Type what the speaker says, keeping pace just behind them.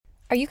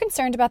Are you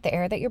concerned about the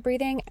air that you're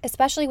breathing,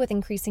 especially with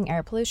increasing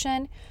air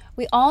pollution?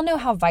 We all know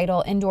how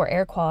vital indoor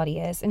air quality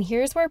is, and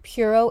here's where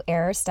Puro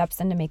Air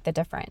steps in to make the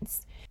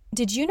difference.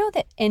 Did you know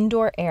that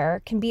indoor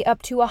air can be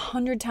up to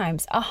 100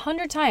 times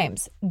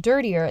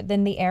dirtier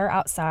than the air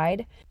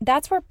outside?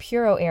 That's where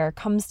Puro Air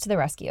comes to the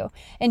rescue.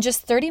 In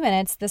just 30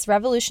 minutes, this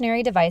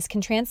revolutionary device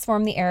can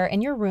transform the air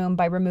in your room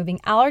by removing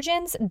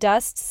allergens,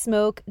 dust,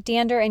 smoke,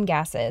 dander, and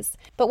gases.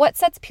 But what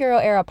sets Puro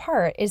Air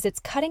apart is its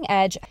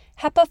cutting-edge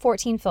HEPA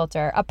 14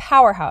 filter, a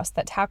powerhouse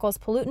that tackles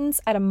pollutants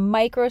at a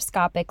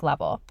microscopic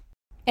level.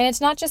 And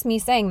it's not just me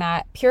saying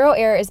that. Puro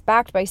Air is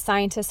backed by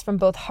scientists from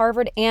both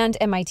Harvard and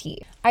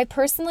MIT. I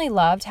personally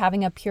loved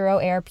having a Puro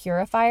Air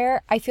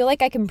purifier. I feel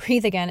like I can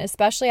breathe again,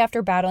 especially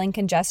after battling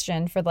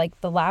congestion for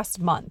the last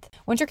month.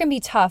 Winter can be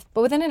tough, but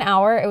within an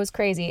hour, it was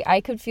crazy.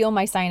 I could feel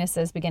my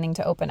sinuses beginning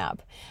to open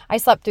up. I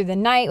slept through the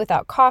night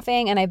without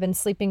coughing, and I've been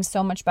sleeping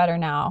so much better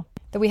now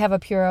that we have a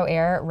Puro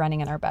Air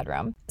running in our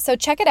bedroom. So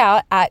check it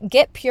out at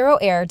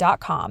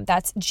getpuroair.com.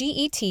 That's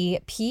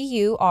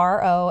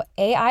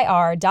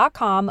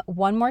GETPUROAIR.com.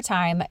 One more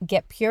time,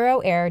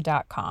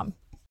 getpuroair.com.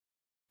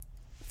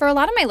 For a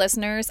lot of my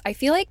listeners, I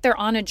feel like they're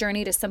on a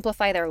journey to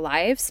simplify their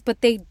lives,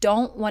 but they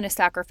don't want to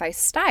sacrifice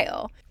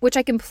style, which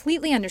I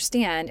completely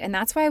understand, and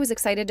that's why I was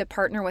excited to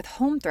partner with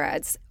Home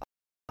Threads.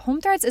 Home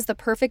Threads is the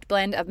perfect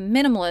blend of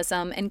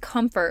minimalism and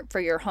comfort for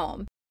your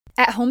home.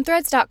 At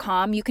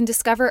homethreads.com, you can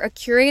discover a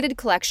curated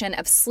collection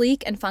of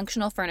sleek and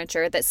functional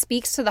furniture that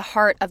speaks to the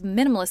heart of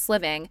minimalist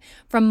living,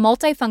 from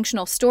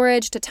multifunctional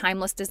storage to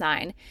timeless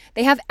design.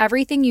 They have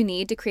everything you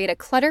need to create a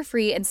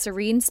clutter-free and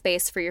serene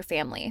space for your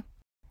family.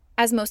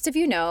 As most of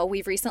you know,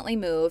 we've recently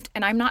moved,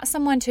 and I'm not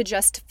someone to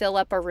just fill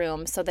up a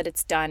room so that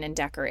it's done and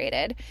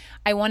decorated.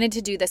 I wanted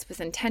to do this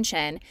with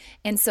intention,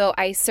 and so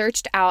I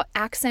searched out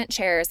accent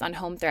chairs on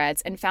Home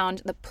Threads and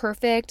found the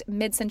perfect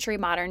mid-century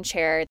modern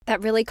chair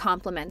that really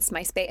complements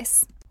my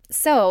space.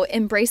 So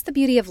embrace the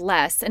beauty of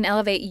less and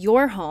elevate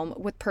your home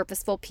with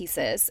purposeful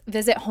pieces.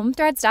 Visit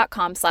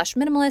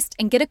homethreads.com/minimalist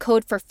and get a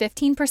code for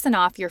 15%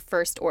 off your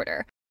first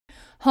order.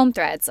 Home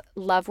Threads,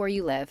 love where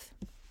you live.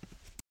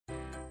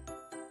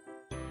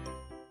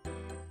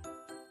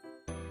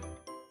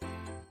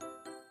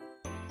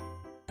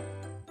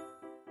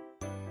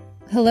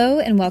 Hello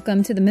and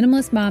welcome to the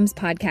Minimalist Moms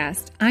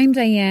podcast. I'm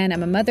Diane.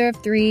 I'm a mother of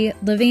 3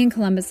 living in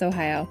Columbus,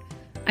 Ohio.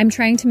 I'm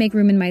trying to make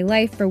room in my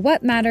life for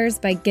what matters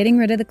by getting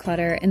rid of the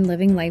clutter and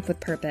living life with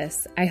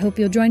purpose. I hope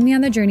you'll join me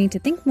on the journey to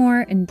think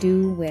more and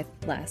do with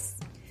less.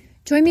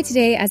 Join me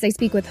today as I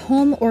speak with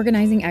home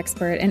organizing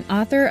expert and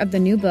author of the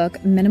new book,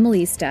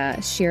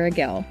 Minimalista, Shira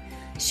Gill.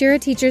 Shira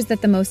teaches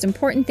that the most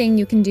important thing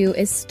you can do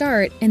is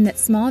start, and that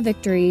small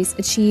victories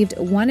achieved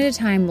one at a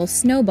time will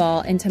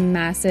snowball into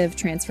massive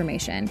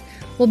transformation.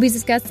 We'll be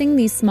discussing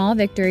these small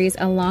victories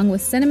along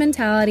with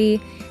sentimentality,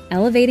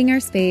 elevating our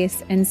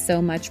space, and so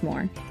much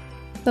more.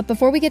 But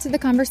before we get to the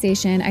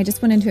conversation, I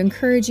just wanted to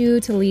encourage you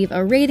to leave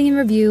a rating and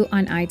review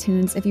on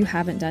iTunes if you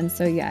haven't done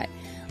so yet.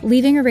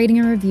 Leaving a rating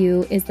and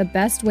review is the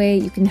best way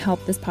you can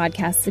help this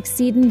podcast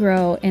succeed and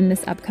grow in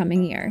this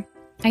upcoming year.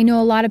 I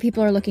know a lot of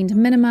people are looking to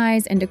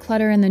minimize and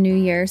declutter in the new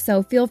year,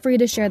 so feel free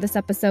to share this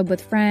episode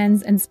with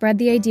friends and spread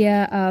the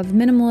idea of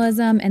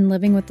minimalism and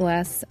living with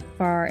less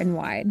far and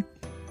wide.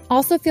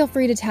 Also, feel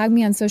free to tag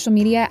me on social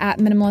media at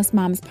Minimalist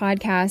Moms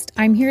Podcast.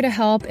 I'm here to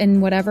help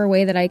in whatever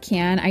way that I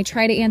can. I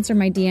try to answer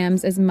my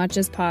DMs as much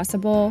as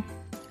possible.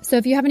 So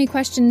if you have any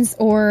questions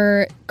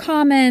or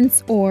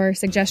comments or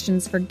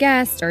suggestions for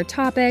guests or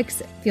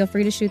topics, feel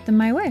free to shoot them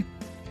my way.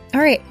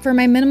 All right, for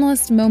my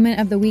minimalist moment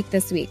of the week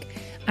this week,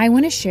 I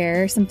want to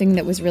share something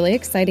that was really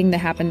exciting that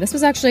happened. This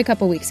was actually a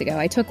couple weeks ago.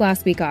 I took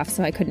last week off,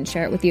 so I couldn't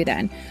share it with you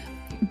then.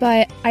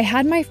 But I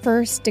had my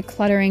first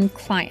decluttering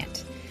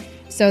client.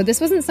 So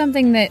this wasn't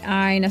something that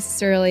I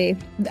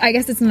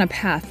guess it's not a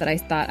path that I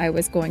thought I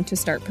was going to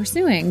start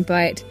pursuing,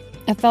 but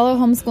a fellow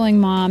homeschooling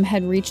mom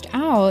had reached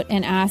out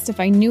and asked if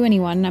I knew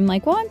anyone. And I'm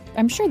like, well,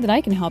 I'm sure that I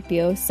can help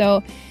you.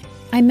 So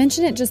I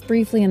mentioned it just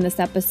briefly in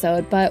this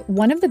episode, but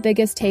one of the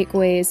biggest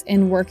takeaways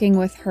in working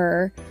with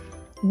her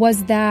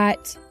was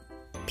that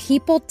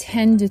people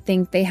tend to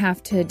think they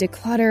have to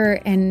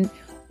declutter and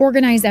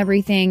organize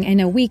everything in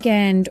a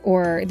weekend,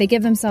 or they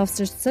give themselves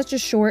just such a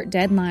short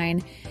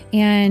deadline,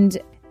 and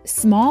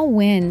small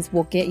wins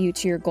will get you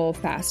to your goal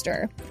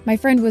faster. My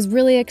friend was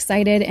really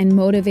excited and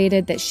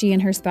motivated that she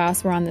and her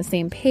spouse were on the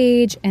same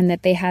page and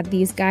that they had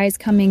these guys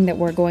coming that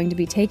were going to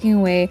be taking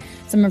away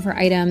some of her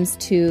items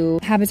to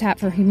Habitat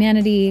for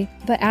Humanity.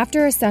 But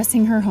after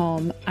assessing her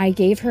home, I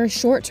gave her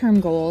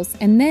short-term goals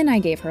and then I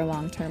gave her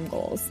long-term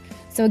goals.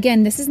 So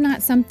again, this is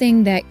not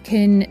something that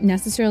can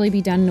necessarily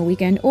be done in a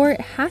weekend, or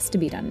it has to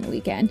be done in a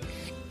weekend.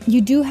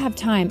 You do have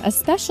time,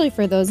 especially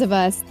for those of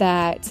us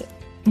that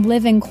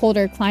live in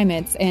colder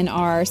climates and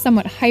are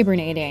somewhat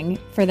hibernating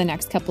for the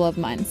next couple of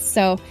months.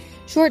 So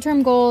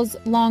short-term goals,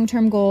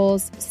 long-term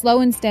goals, slow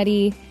and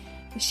steady.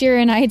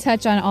 Shira and I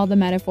touch on all the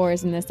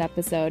metaphors in this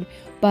episode,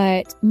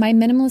 but my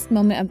minimalist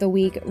moment of the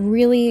week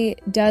really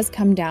does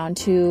come down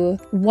to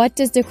what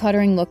does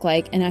decluttering look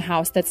like in a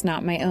house that's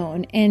not my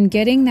own? And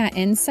getting that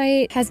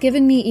insight has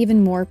given me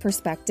even more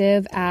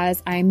perspective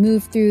as I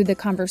move through the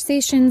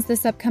conversations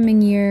this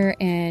upcoming year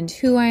and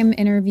who I'm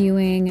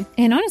interviewing,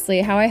 and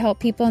honestly, how I help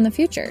people in the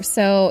future.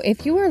 So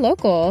if you are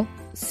local,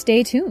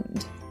 stay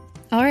tuned.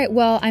 All right,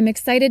 well, I'm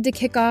excited to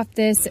kick off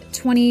this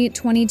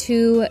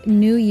 2022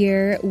 new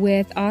year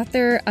with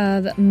author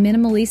of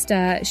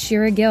Minimalista,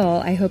 Shira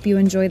Gill. I hope you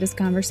enjoy this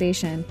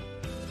conversation.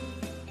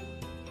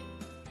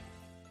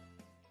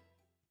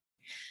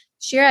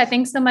 Shira,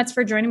 thanks so much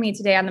for joining me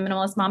today on the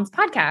Minimalist Moms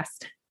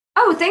podcast.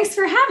 Oh, thanks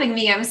for having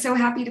me. I'm so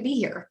happy to be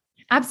here.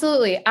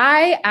 Absolutely.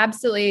 I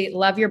absolutely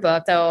love your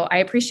book, though. I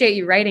appreciate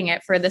you writing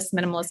it for this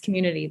minimalist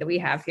community that we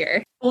have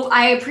here. Well,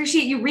 I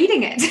appreciate you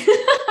reading it.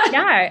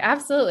 Yeah,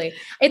 absolutely.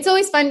 It's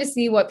always fun to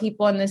see what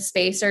people in this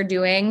space are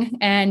doing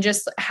and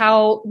just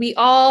how we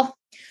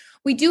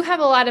do have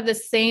a lot of the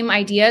same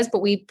ideas,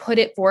 but we put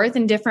it forth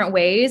in different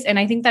ways. And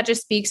I think that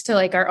just speaks to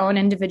like our own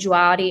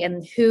individuality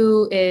and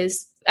who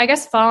is, I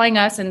guess, following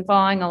us and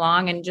following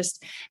along. And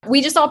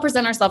we just all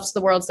present ourselves to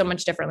the world so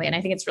much differently. And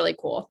I think it's really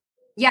cool.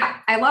 Yeah,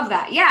 I love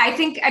that. Yeah,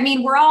 I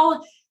mean, we're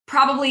all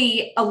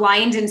probably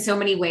aligned in so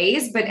many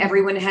ways, but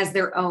everyone has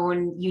their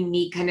own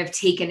unique kind of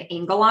take and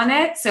angle on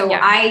it. So yeah.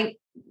 I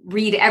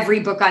read every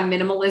book on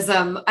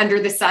minimalism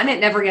under the sun. It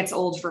never gets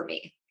old for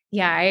me.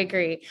 Yeah, I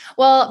agree.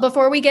 Well,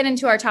 before we get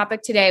into our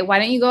topic today, why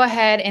don't you go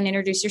ahead and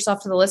introduce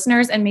yourself to the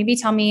listeners and maybe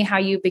tell me how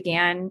you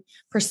began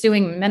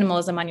pursuing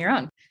minimalism on your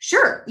own?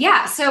 Sure.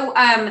 Yeah. So,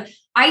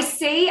 I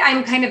say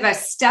I'm kind of a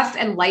stuff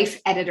and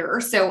life editor.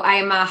 So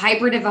I'm a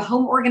hybrid of a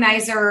home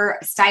organizer,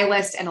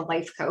 stylist, and a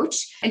life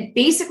coach. And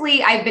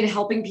basically, I've been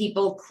helping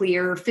people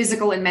clear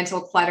physical and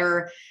mental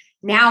clutter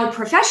now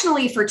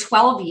professionally for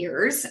 12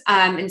 years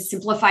and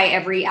simplify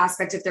every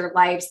aspect of their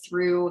lives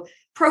through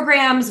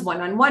programs,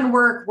 one-on-one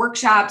work,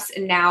 workshops,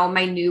 and now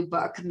my new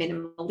book,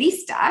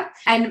 Minimalista.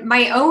 And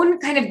my own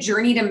kind of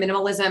journey to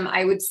minimalism,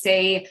 I would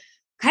say,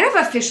 kind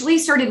of officially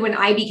started when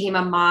I became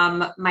a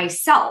mom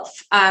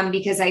myself,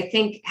 because I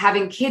think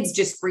having kids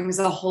just brings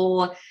a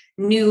whole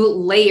new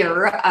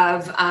layer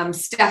of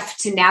stuff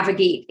to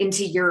navigate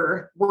into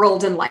your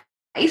world and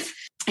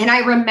life. And I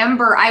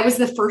remember I was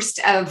the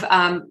first of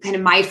kind of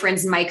my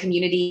friends in my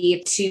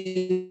community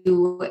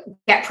to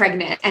get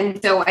pregnant.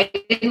 And so I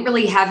didn't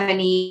really have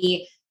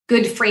any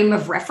good frame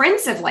of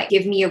reference of like,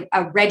 give me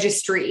a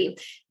registry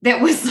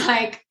that was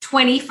like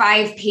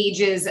 25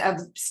 pages of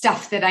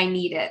stuff that I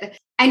needed.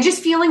 And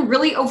just feeling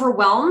really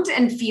overwhelmed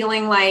and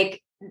feeling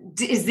like,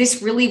 is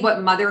this really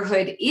what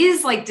motherhood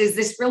is? Like, does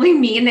this really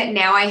mean that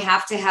now I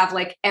have to have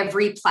like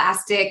every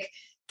plastic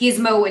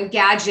gizmo and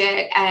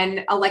gadget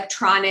and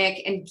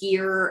electronic and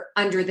gear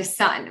under the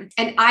sun?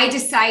 And I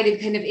decided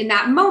kind of in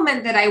that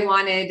moment that I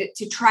wanted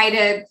to try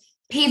to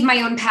pave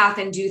my own path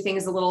and do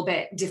things a little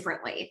bit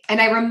differently. And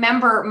I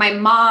remember my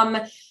mom,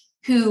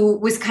 who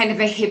was kind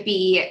of a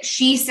hippie,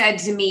 she said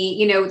to me,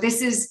 you know,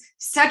 this is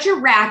such a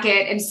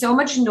racket and so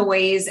much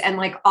noise. And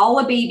like all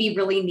a baby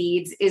really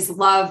needs is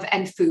love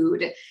and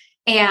food.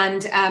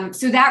 And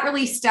so that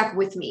really stuck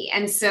with me.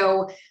 And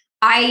so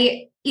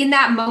I, in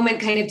that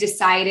moment, kind of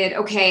decided,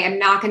 okay, I'm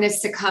not going to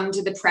succumb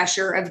to the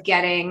pressure of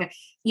getting,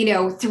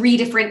 3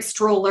 different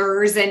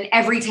strollers and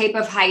every type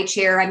of high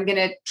chair. I'm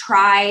going to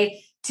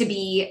try to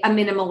be a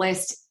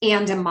minimalist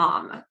and a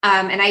mom.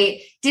 And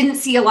I didn't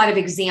see a lot of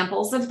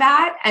examples of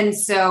that. And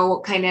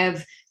so kind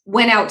of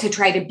went out to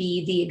try to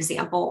be the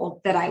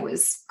example that I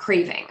was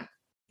craving.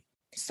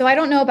 So I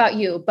don't know about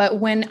you, but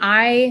when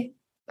I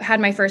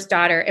had my first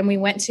daughter and we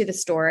went to the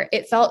store,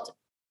 it felt,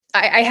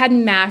 I had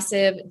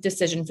massive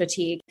decision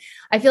fatigue.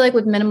 I feel like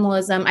with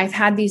minimalism, I've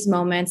had these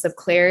moments of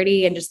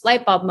clarity and just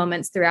light bulb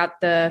moments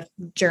throughout the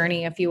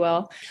journey, if you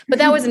will. But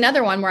that was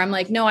another one where I'm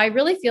like, no, I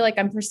really feel like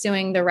I'm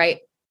pursuing the right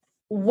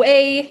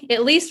way,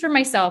 at least for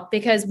myself,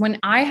 because when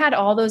I had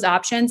all those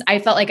options, I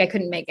felt like I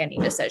couldn't make any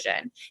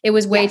decision. It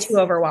was way too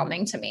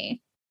overwhelming to me.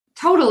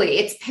 Totally.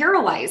 It's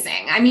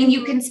paralyzing. I mean,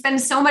 you can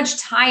spend so much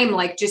time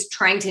like just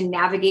trying to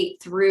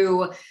navigate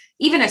through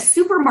even a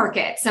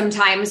supermarket.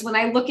 Sometimes when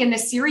I look in the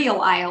cereal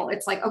aisle,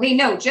 it's like, okay,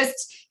 no,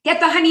 just get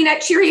the Honey Nut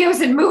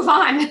Cheerios and move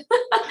on.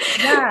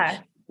 Yeah.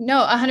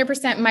 No,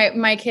 100%.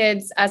 My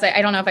kids, as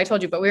I don't know if I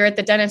told you, but we were at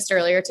the dentist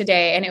earlier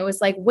today and it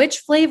was like, which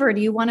flavor do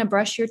you want to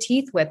brush your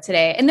teeth with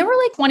today? And there were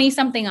like 20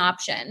 something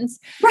options.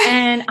 Right.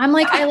 And I'm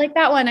like, I like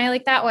that one. I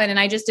like that one. And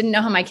I just didn't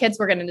know how my kids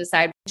were going to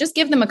decide. Just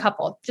give them a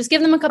couple. Just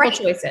give them a couple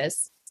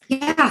choices.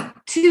 Yeah.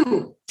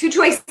 Two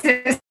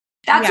choices.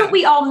 That's what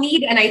we all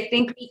need. And I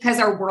think because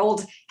our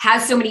world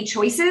has so many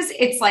choices,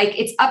 it's like,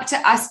 it's up to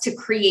us to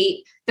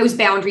create those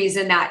boundaries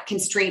and that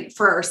constraint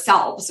for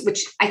ourselves,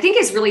 which I think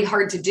is really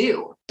hard to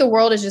do. The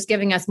world is just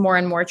giving us more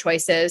and more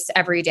choices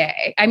every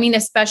day. I mean,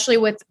 especially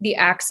with the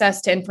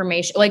access to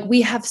information, like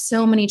we have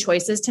so many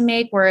choices to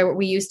make where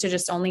we used to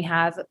just only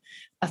have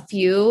a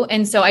few.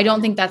 And so I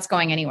don't think that's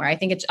going anywhere. I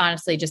think it's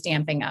honestly just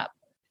amping up.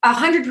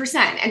 100%.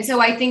 And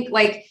so I think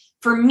like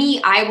for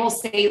me, I will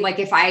say, like,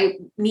 if I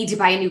need to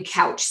buy a new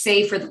couch,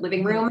 say for the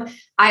living room,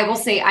 I will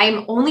say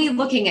I'm only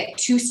looking at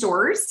 2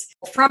 stores.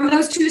 From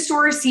those 2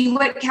 stores, see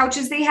what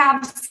couches they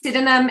have, sit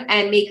in them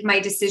and make my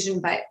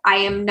decision. But I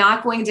am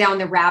not going down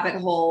the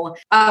rabbit hole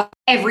of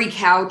every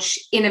couch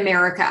in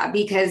America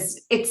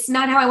because it's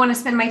not how I want to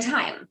spend my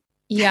time.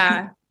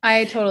 Yeah,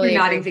 I totally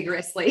You're nodding agree.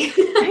 vigorously.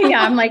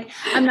 Yeah, I'm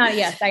not.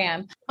 Yes, I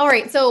am. All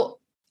right. So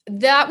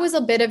that was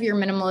a bit of your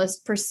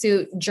minimalist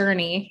pursuit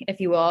journey, if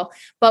you will.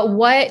 But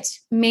what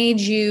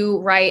made you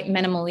write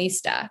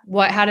Minimalista?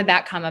 How did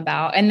that come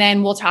about? And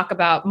then we'll talk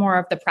about more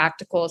of the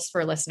practicals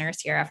for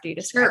listeners here after you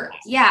describe. Sure.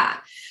 Yeah.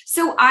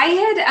 So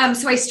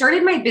I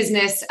started my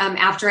business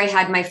after I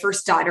had my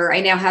first daughter.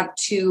 I now have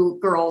 2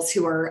 girls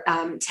who are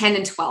 10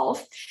 and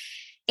 12.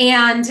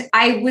 And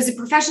I was a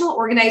professional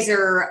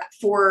organizer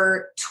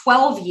for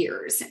 12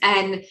 years.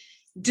 And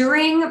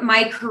during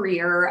my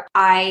career,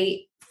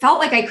 I felt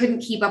like I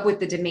couldn't keep up with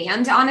the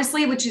demand,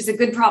 honestly, which is a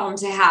good problem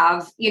to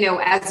have,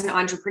 as an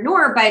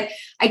entrepreneur. But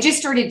I just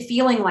started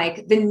feeling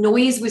like the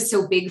noise was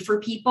so big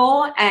for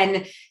people,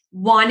 and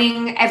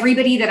wanting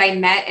everybody that I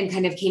met and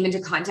kind of came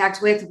into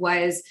contact with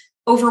was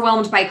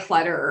overwhelmed by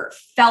clutter,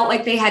 felt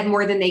like they had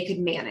more than they could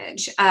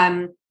manage.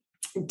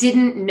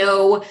 Didn't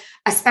know,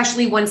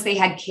 especially once they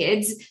had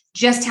kids,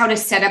 just how to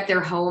set up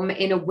their home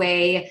in a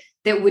way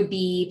that would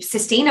be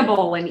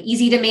sustainable and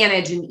easy to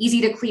manage and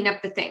easy to clean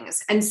up the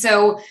things. And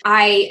so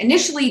I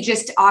initially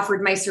just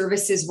offered my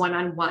services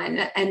one-on-one,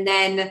 and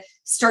then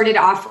started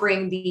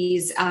offering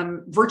these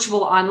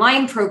virtual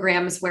online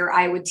programs where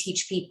I would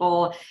teach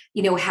people,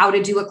 how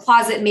to do a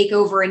closet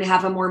makeover and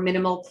have a more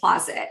minimal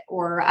closet,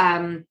 or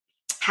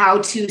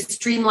how to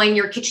streamline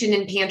your kitchen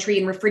and pantry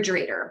and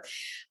refrigerator.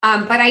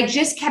 But I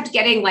just kept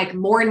getting like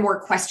more and more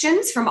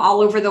questions from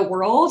all over the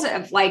world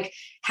of like,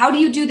 how do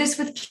you do this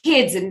with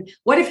kids? And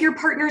what if your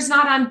partner's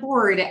not on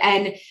board?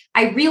 And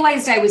I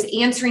realized I was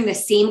answering the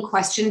same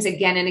questions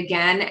again and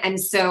again. And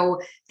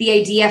so the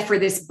idea for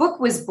this book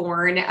was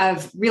born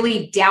of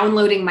really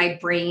downloading my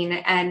brain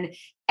and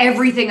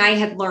everything I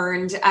had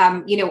learned.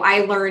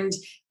 I learned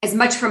as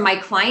much from my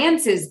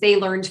clients as they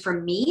learned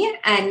from me,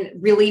 and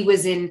really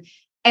was in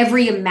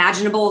every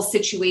imaginable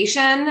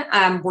situation,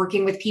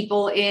 working with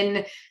people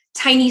in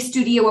tiny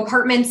studio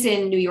apartments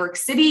in New York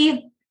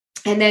City,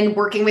 and then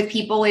working with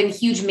people in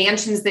huge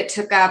mansions that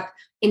took up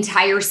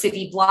entire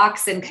city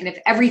blocks and kind of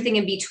everything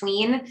in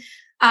between.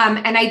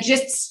 And I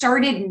just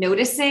started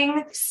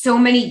noticing so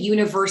many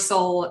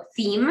universal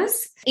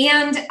themes.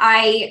 And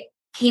I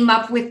came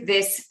up with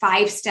this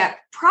 5-step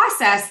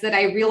process that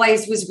I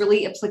realized was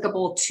really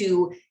applicable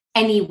to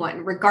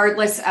anyone,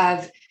 regardless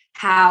of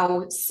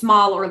how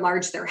small or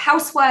large their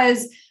house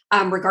was,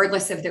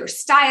 regardless of their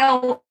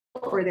style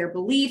or their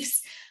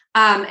beliefs.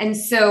 And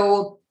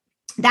so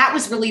that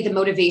was really the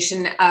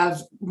motivation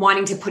of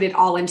wanting to put it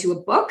all into a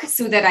book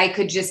so that I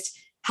could just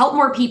help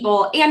more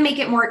people and make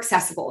it more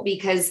accessible.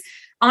 Because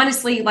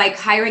honestly, like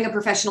hiring a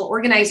professional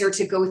organizer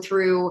to go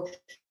through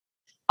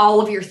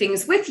all of your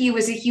things with you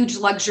is a huge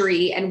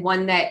luxury, and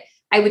one that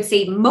I would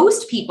say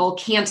most people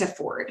can't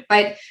afford,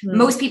 but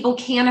most people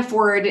can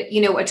afford, a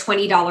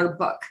 $20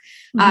 book.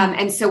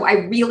 And so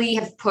I really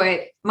have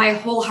put my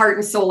whole heart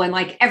and soul and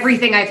like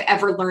everything I've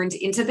ever learned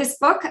into this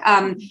book,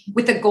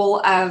 with the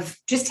goal of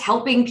just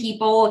helping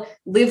people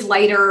live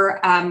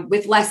lighter,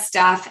 with less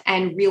stuff,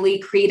 and really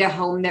create a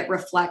home that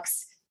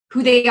reflects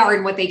who they are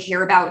and what they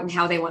care about and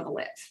how they want to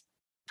live.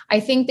 I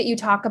think that you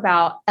talk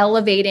about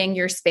elevating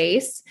your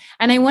space.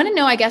 And I want to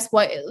know, I guess,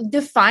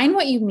 define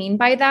what you mean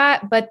by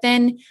that, but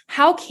then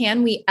how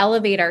can we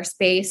elevate our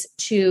space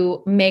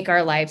to make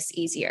our lives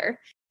easier?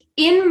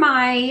 In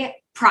my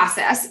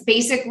process,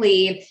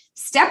 basically,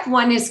 step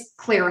 1 is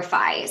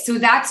clarify. So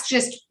that's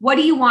just, what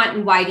do you want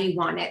and why do you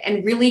want it?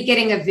 And really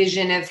getting a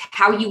vision of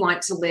how you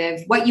want to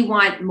live, what you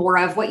want more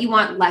of, what you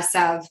want less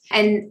of.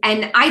 And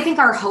I think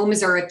our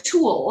homes are a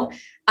tool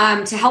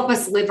to help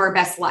us live our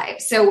best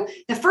lives. So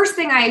the first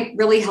thing I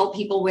really help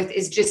people with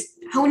is just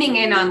honing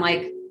in on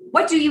like,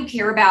 what do you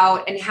care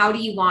about and how do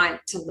you want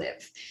to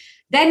live?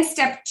 Then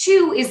step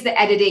 2 is the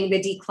editing,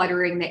 the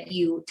decluttering that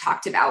you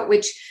talked about,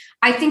 which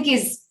I think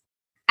is,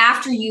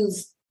 after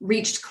you've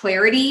reached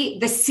clarity,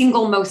 the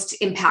single most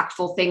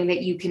impactful thing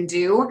that you can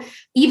do.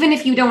 Even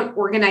if you don't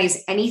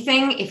organize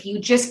anything, if you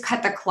just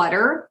cut the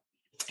clutter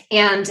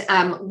and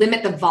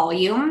limit the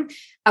volume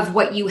of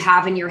what you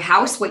have in your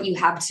house, what you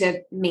have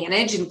to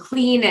manage and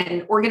clean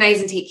and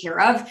organize and take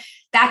care of,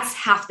 that's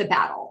half the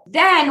battle.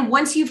 Then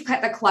once you've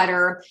cut the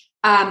clutter,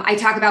 I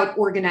talk about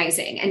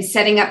organizing and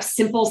setting up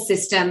simple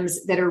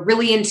systems that are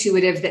really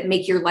intuitive, that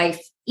make your life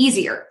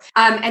easier.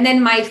 And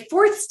then my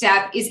 4th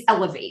step is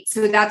elevate.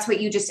 So that's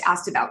what you just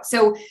asked about.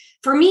 So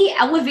for me,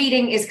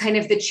 elevating is kind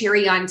of the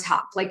cherry on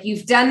top. Like,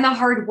 you've done the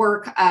hard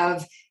work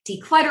of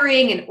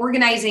decluttering and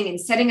organizing and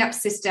setting up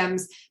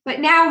systems, but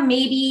now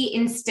maybe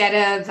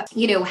instead of,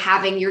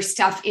 having your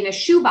stuff in a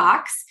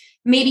shoebox,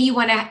 maybe you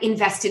want to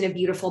invest in a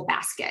beautiful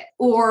basket,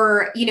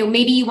 or,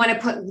 maybe you want to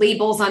put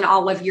labels on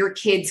all of your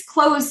kids'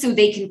 clothes so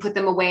they can put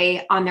them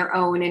away on their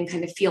own and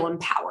kind of feel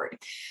empowered.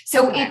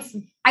 So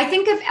I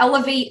think of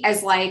Elevate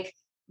as like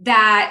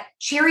that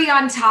cherry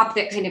on top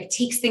that kind of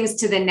takes things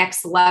to the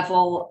next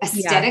level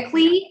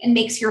aesthetically and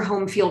makes your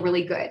home feel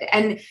really good.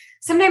 And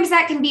sometimes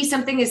that can be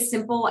something as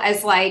simple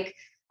as like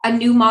a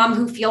new mom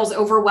who feels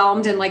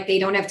overwhelmed and like they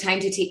don't have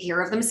time to take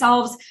care of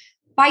themselves.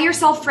 Buy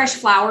yourself fresh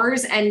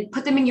flowers and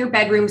put them in your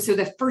bedroom. So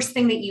the first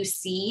thing that you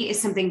see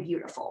is something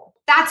beautiful.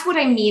 That's what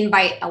I mean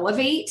by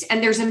elevate.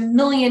 And there's a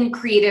million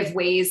creative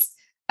ways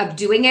of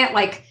doing it.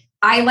 Like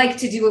I like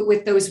to do it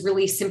with those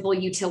really simple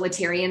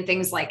utilitarian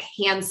things like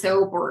hand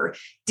soap or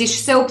dish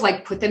soap,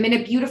 like put them in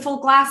a beautiful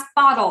glass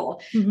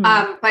bottle.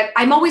 But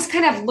I'm always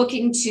kind of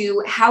looking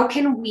to how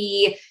can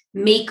we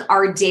make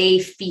our day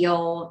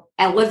feel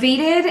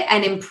elevated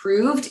and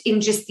improved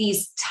in just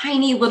these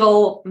tiny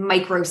little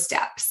micro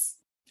steps.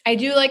 I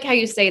do like how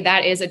you say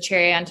that is a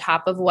cherry on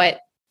top of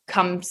what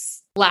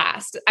comes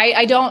last.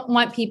 I don't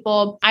want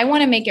people, I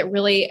want to make it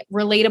really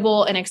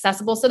relatable and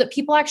accessible so that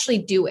people actually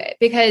do it.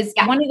 Because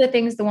one of the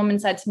things the woman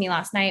said to me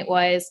last night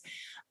was,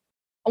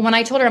 when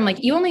I told her, I'm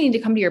like, you only need to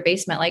come to your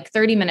basement like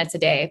 30 minutes a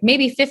day,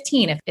 maybe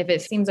 15 if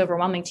it seems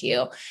overwhelming to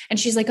you. And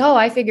she's like, oh,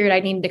 I figured I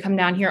needed to come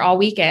down here all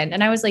weekend.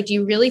 And I was like, do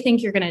you really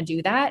think you're going to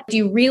do that? Do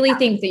you really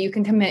think that you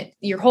can commit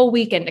your whole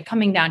weekend to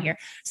coming down here?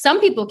 Some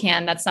people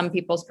can, that's some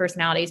people's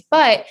personalities,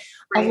 but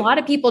a lot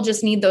of people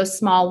just need those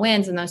small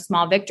wins and those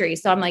small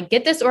victories. So I'm like,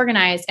 get this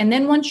organized. And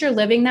then once you're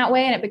living that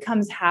way and it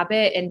becomes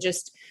habit and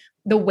just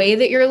the way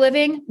that you're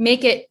living,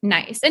 make it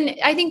nice. And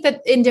I think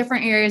that in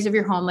different areas of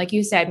your home, like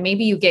you said,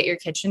 maybe you get your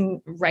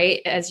kitchen right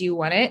as you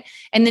want it.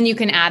 And then you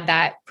can add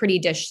that pretty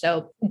dish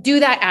soap. Do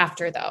that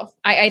after though.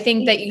 I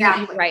think that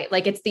you're right.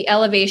 Like it's the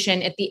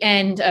elevation at the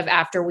end of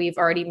after we've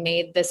already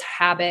made this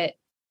habit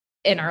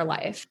in our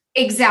life.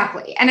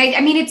 Exactly. And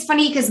I mean, it's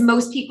funny because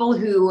most people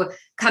who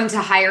come to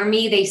hire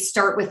me, they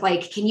start with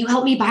like, can you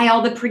help me buy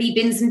all the pretty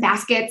bins and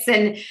baskets?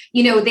 And,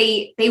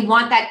 they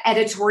want that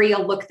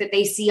editorial look that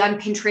they see on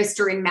Pinterest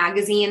or in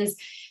magazines.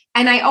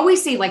 And I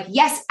always say like,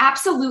 yes,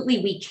 absolutely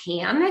we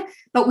can,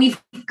 but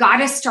we've got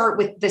to start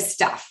with the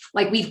stuff.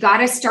 Like we've got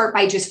to start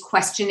by just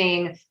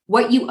questioning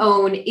what you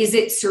own. Is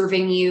it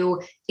serving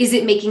you? Is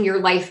it making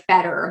your life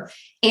better?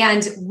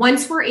 And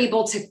once we're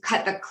able to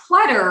cut the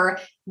clutter,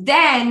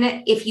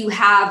 then if you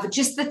have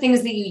just the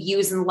things that you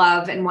use and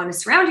love and want to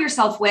surround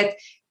yourself with,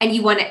 and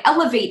you want to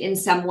elevate in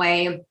some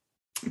way,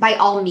 by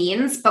all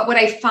means. But what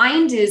I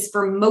find is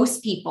for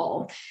most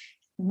people,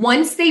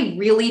 once they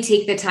really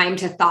take the time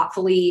to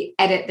thoughtfully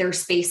edit their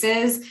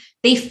spaces,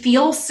 they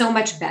feel so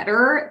much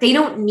better. They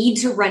don't need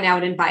to run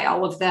out and buy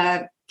all of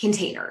the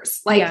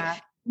containers.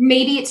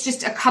 Maybe it's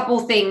just a couple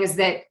things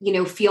that,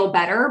 feel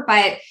better,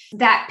 but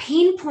that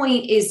pain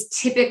point is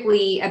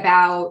typically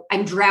about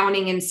I'm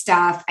drowning in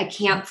stuff. I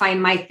can't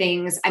find my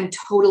things. I'm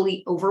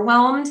totally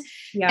overwhelmed.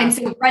 Yeah. And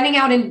so running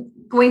out and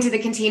going to the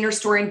container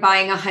store and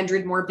buying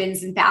 100 more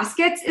bins and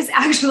baskets is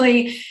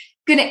actually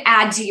going to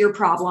add to your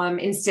problem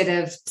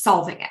instead of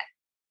solving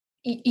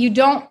it. You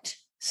don't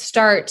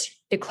start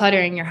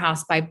decluttering your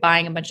house by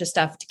buying a bunch of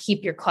stuff to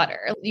keep your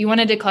clutter. You want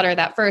to declutter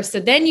that first, so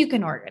then you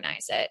can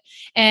organize it.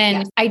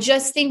 And I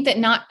just think that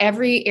not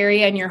every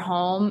area in your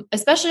home,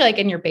 especially like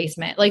in your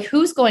basement, like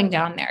who's going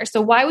down there?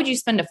 So why would you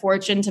spend a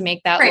fortune to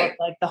make that look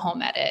like the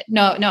home edit?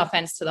 No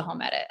offense to the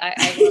home edit. I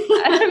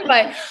love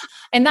that.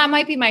 And that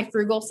might be my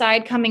frugal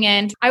side coming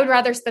in. I would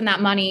rather spend that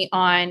money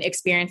on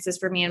experiences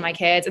for me and my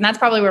kids. And that's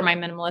probably where my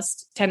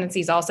minimalist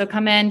tendencies also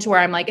come in, to where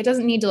I'm like, it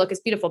doesn't need to look as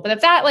beautiful. But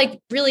if that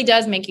like really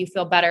does make you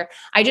feel better,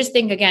 I just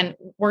think, again,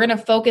 we're going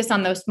to focus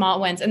on those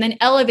small wins and then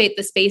elevate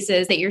the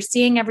spaces that you're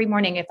seeing every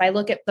morning. If I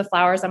look at the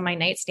flowers on my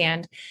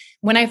nightstand,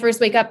 when I first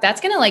wake up,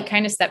 that's going to like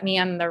kind of set me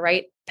on the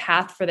right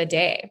path for the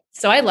day.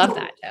 So I love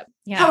that tip.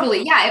 Yeah,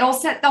 totally. Yeah. It'll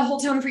set the whole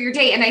tone for your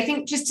day. And I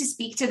think just to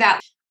speak to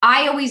that,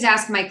 I always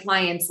ask my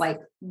clients, like,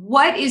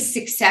 what is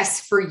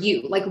success for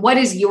you? Like, what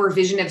is your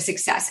vision of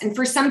success? And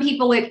for some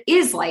people, it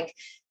is like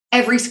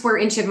every square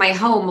inch of my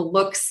home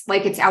looks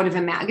like it's out of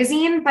a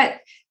magazine. But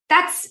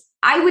that's,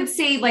 I would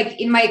say,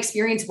 like in my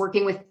experience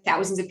working with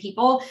thousands of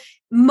people,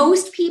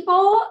 most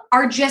people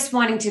are just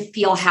wanting to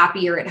feel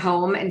happier at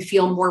home and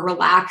feel more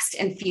relaxed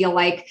and feel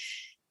like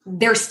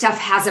their stuff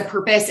has a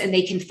purpose and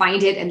they can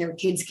find it and their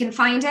kids can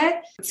find it.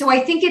 So I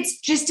think it's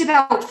just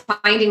about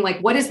finding like,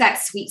 what is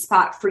that sweet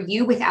spot for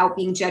you without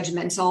being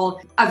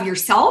judgmental of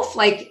yourself?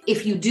 Like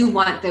if you do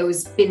want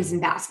those bins and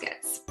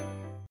baskets.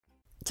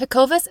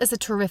 Tecovas is a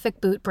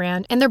terrific boot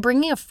brand, and they're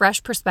bringing a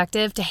fresh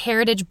perspective to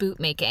heritage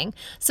boot making.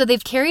 So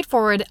they've carried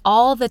forward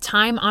all the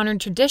time-honored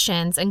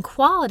traditions and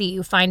quality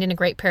you find in a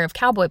great pair of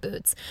cowboy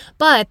boots,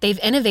 but they've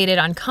innovated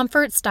on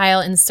comfort, style,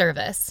 and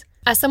service.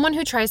 As someone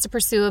who tries to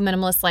pursue a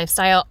minimalist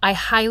lifestyle, I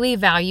highly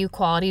value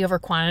quality over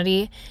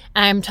quantity,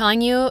 and I'm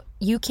telling you,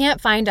 you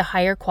can't find a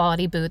higher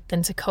quality boot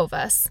than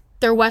Tecovas.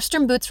 Their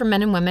Western boots for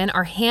men and women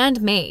are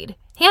handmade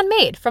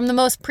handmade from the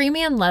most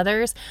premium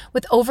leathers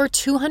with over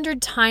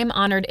 200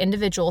 time-honored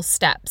individual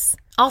steps.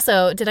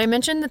 Also, did I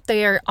mention that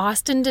they are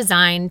Austin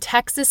designed,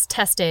 Texas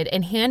tested,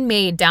 and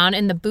handmade down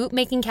in the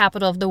boot-making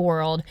capital of the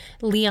world,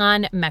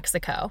 Leon,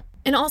 Mexico.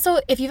 And also,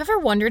 if you've ever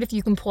wondered if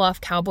you can pull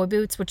off cowboy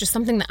boots, which is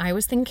something that I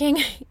was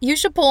thinking, you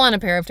should pull on a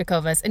pair of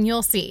Tecovas and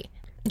you'll see.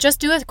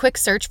 Just do a quick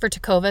search for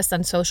Tecovas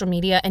on social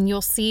media and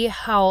you'll see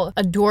how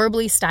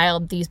adorably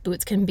styled these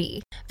boots can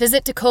be.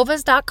 Visit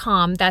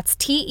tecovas.com, that's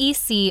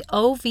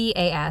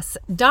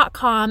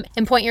TECOVAS.com,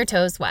 and point your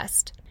toes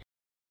west.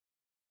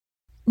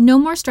 No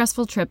more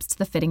stressful trips to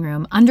the fitting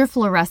room under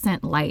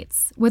fluorescent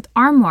lights. With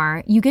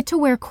Armoire, you get to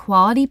wear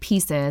quality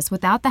pieces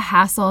without the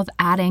hassle of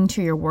adding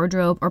to your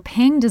wardrobe or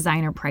paying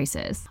designer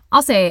prices.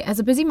 I'll say, as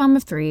a busy mom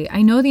of 3,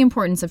 I know the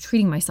importance of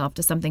treating myself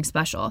to something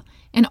special,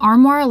 and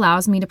Armoire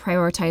allows me to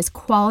prioritize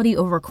quality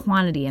over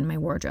quantity in my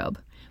wardrobe.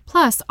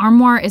 Plus,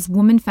 Armoire is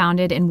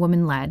woman-founded and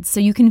woman-led, so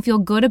you can feel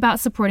good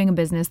about supporting a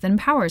business that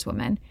empowers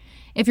women.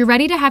 If you're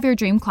ready to have your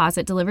dream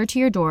closet delivered to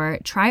your door,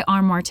 try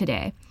Armoire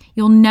today.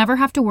 You'll never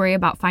have to worry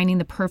about finding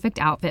the perfect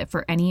outfit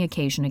for any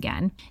occasion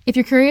again. If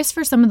you're curious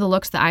for some of the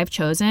looks that I've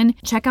chosen,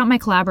 check out my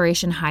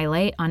collaboration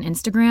highlight on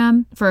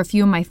Instagram for a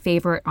few of my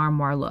favorite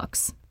Armoire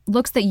looks.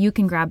 Looks that you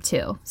can grab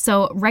too.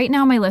 So right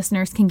now my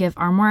listeners can give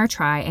Armoire a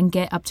try and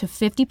get up to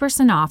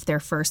 50% off their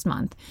first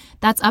month.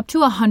 That's up to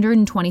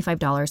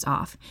 $125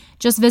 off.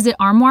 Just visit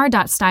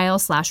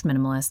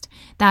armoire.style/minimalist.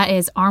 That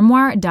is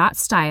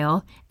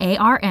armoire.style,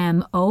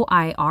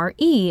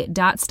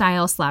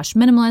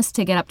 ARMOIRE.style/minimalist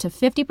to get up to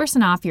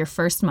 50% off your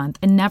first month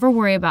and never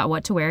worry about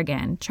what to wear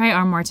again. Try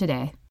Armoire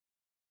today.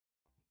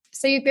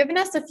 So you've given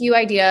us a few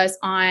ideas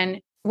on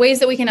ways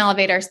that we can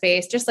elevate our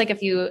space, just like a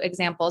few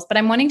examples, but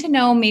I'm wanting to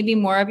know maybe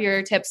more of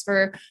your tips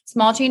for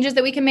small changes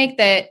that we can make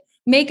that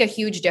make a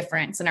huge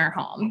difference in our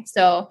home.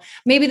 So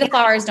maybe the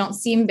flowers don't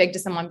seem big to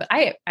someone, but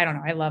I don't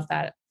know. I love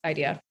that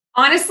idea.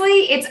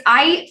 Honestly,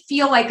 I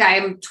feel like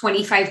I'm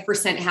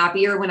 25%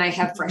 happier when I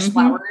have fresh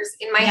flowers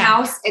in my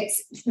house. It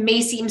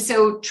may seem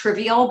so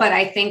trivial, but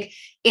I think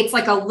it's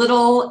like a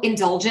little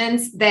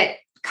indulgence that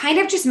kind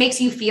of just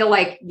makes you feel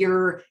like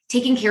you're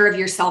taking care of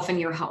yourself in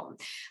your home.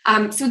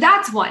 So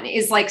that's one,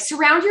 is like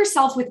surround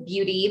yourself with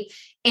beauty.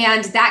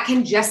 And that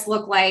can just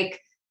look like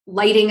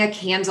lighting a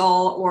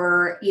candle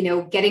or,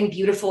 getting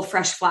beautiful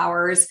fresh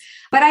flowers.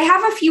 But I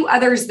have a few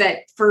others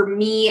that for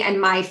me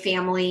and my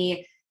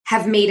family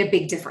have made a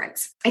big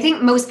difference. I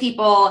think most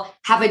people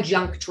have a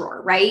junk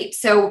drawer, right?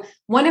 So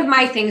one of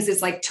my things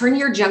is like turn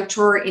your junk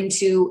drawer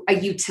into a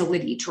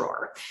utility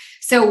drawer.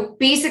 So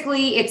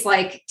basically it's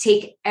like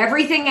take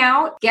everything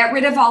out, get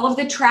rid of all of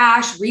the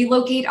trash,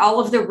 relocate all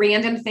of the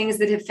random things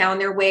that have found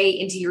their way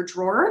into your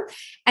drawer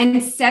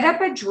and set up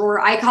a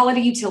drawer. I call it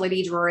a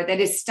utility drawer that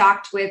is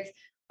stocked with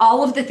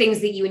all of the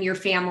things that you and your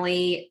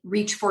family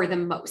reach for the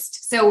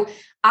most. So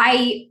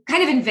I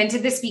kind of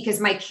invented this because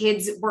my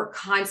kids were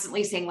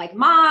constantly saying like,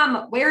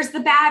 Mom, where's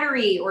the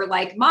battery? Or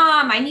like,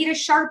 Mom, I need a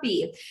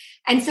Sharpie.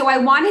 And so I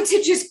wanted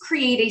to just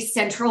create a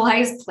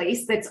centralized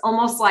place that's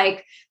almost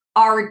like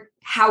our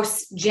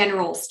house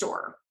general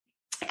store.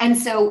 And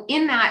so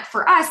in that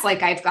for us,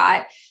 like I've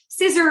got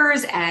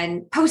scissors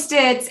and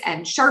Post-its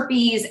and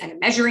Sharpies and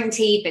measuring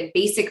tape and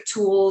basic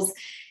tools.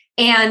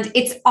 And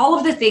it's all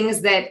of the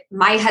things that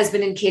my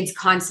husband and kids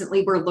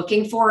constantly were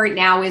looking for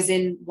now is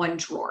in one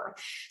drawer.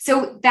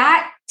 So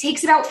that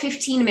takes about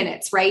 15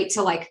 minutes, right?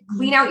 To like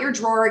clean out your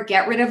drawer,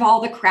 get rid of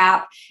all the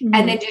crap,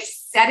 and then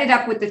just set it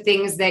up with the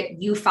things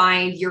that you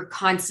find you're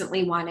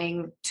constantly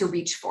wanting to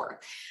reach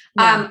for.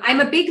 Yeah. I'm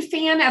a big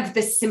fan of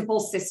the simple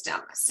system.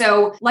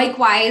 So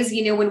likewise,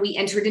 when we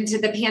entered into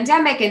the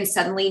pandemic and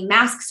suddenly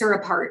masks are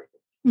a part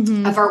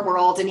of our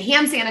world and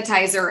hand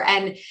sanitizer.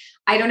 And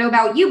I don't know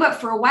about you, but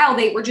for a while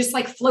they were just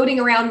like floating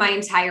around my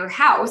entire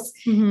house.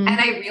 And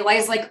I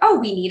realized like, oh,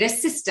 we need a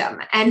system.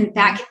 And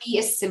that can be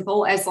as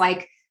simple as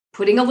like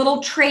putting a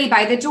little tray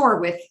by the door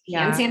with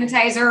hand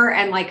sanitizer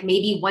and like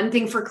maybe one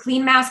thing for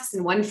clean masks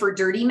and one for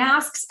dirty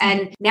masks.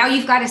 And now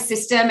you've got a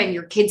system and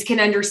your kids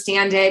can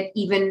understand it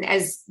even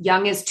as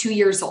young as 2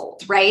 years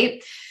old,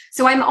 right?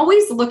 So I'm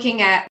always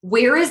looking at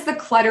where is the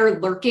clutter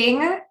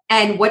lurking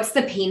and what's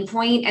the pain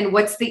point and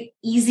what's the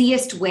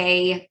easiest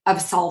way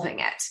of solving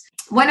it.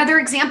 One other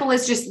example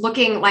is just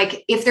looking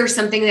like if there's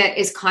something that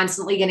is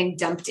constantly getting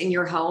dumped in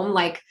your home,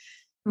 like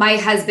my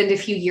husband a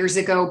few years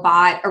ago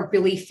bought a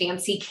really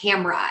fancy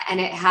camera and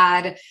it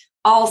had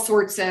all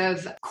sorts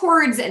of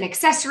cords and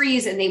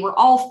accessories and they were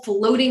all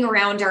floating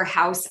around our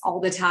house all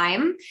the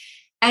time.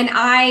 And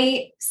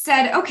I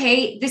said,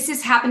 okay, this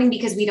is happening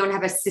because we don't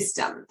have a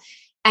system.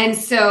 And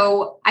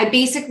so I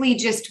basically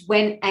just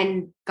went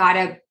and got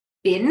a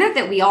bin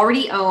that we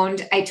already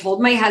owned. I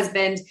told my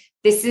husband,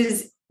 this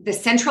is the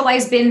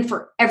centralized bin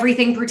for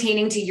everything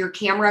pertaining to your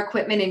camera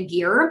equipment and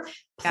gear,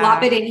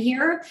 plop it in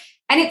here.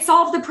 And it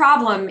solved the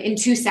problem in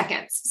 2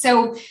 seconds.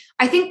 So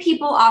I think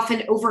people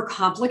often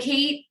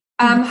overcomplicate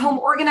home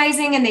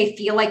organizing and they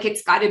feel like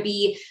it's got to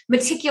be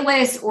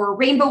meticulous or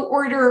rainbow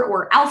order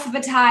or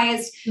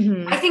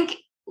alphabetized. I think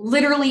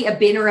literally a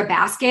bin or a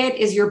basket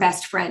is your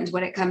best friend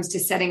when it comes to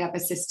setting up a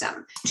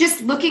system.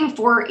 Just looking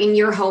for in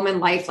your home and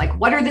life, like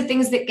what are the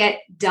things that get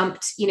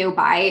dumped,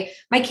 by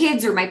my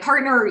kids or my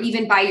partner or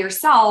even by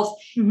yourself?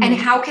 Mm-hmm. And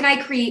how can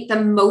I create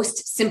the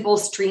most simple,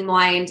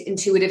 streamlined,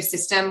 intuitive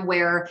system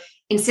where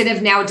instead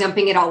of now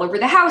dumping it all over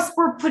the house,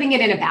 we're putting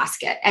it in a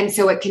basket. And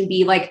so it can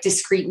be like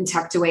discreet and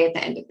tucked away at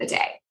the end of the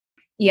day.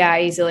 Yeah,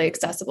 easily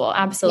accessible.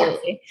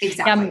 Absolutely. Yeah,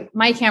 exactly. Yeah,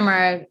 my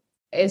camera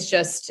is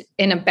just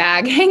in a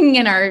bag hanging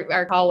in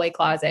our hallway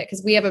closet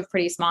because we have a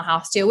pretty small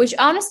house too, which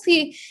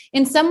honestly,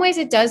 in some ways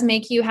it does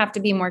make you have to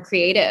be more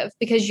creative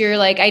because you're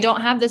like, I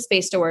don't have the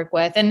space to work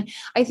with. And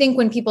I think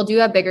when people do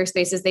have bigger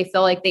spaces, they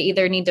feel like they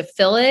either need to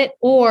fill it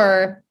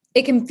or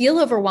it can feel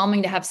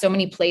overwhelming to have so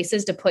many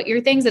places to put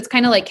your things. It's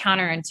kind of like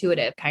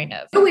counterintuitive kind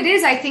of. Oh, it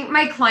is. I think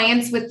my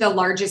clients with the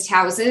largest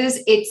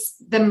houses, it's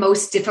the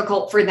most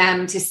difficult for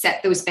them to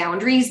set those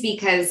boundaries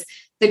because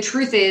the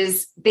truth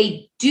is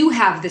they do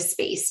have the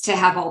space to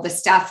have all the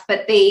stuff,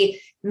 but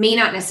they may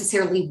not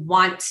necessarily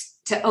want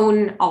to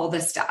own all the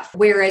stuff.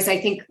 Whereas I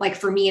think like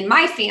for me and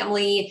my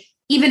family,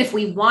 even if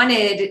we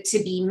wanted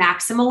to be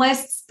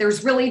maximalists,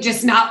 there's really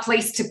just not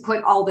place to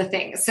put all the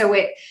things. So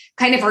it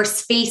kind of our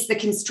space, the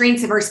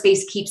constraints of our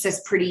space keeps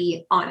us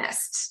pretty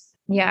honest.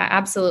 Yeah,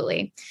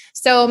 absolutely.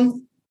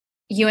 So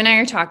you and I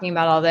are talking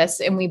about all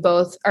this and we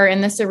both are in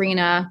this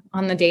arena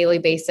on the daily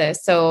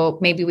basis. So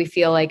maybe we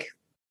feel like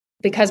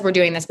because we're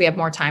doing this, we have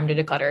more time to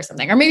declutter or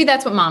something. Or maybe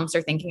that's what moms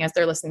are thinking as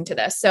they're listening to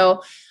this.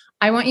 So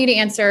I want you to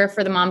answer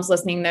for the moms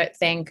listening that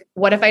think,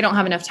 what if I don't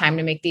have enough time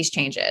to make these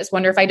changes?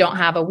 Wonder if I don't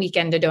have a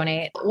weekend to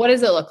donate. What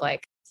does it look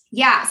like?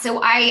 Yeah. So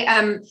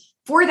I,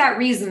 for that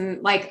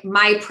reason, like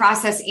my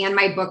process and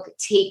my book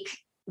take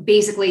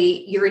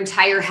basically your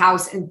entire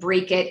house and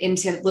break it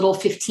into little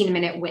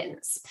 15-minute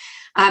wins.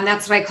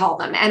 That's what I call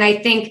them. And I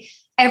think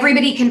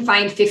everybody can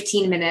find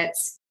 15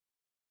 minutes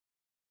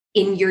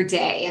in your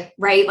day,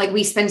 right? Like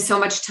we spend so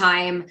much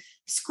time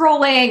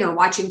scrolling or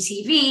watching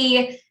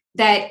TV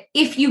that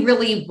if you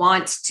really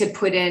want to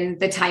put in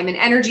the time and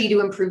energy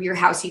to improve your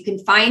house, you can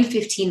find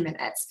 15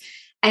 minutes.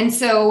 And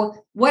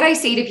so what I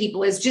say to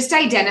people is just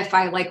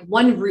identify like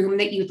one room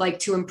that you'd like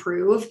to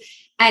improve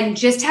and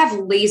just have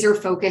laser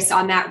focus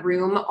on that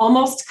room,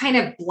 almost kind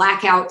of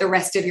black out the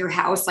rest of your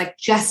house, like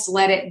just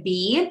let it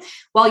be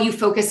while you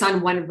focus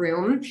on one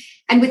room.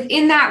 And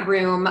within that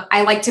room,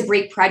 I like to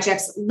break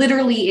projects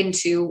literally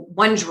into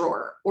one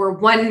drawer or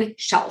one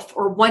shelf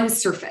or one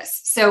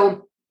surface.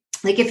 So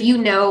like if you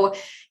know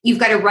you've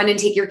got to run and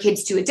take your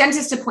kids to a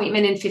dentist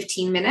appointment in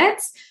 15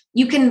 minutes,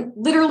 you can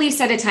literally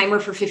set a timer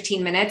for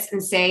 15 minutes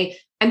and say,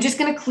 I'm just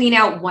going to clean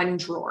out one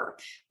drawer,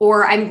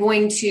 or I'm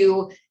going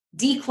to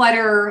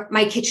declutter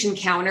my kitchen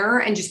counter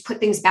and just put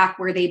things back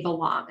where they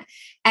belong.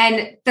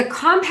 And the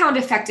compound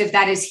effect of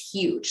that is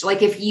huge.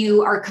 Like if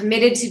you are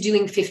committed to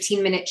doing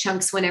 15-minute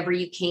chunks whenever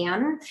you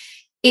can,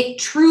 it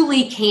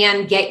truly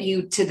can get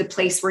you to the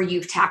place where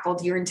you've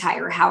tackled your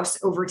entire house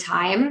over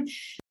time.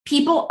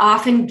 People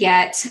often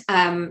get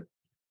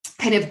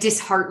kind of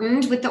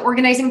disheartened with the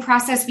organizing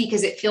process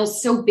because it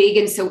feels so big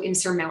and so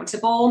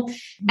insurmountable.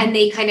 Mm-hmm. And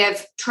they kind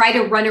of try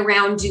to run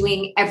around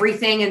doing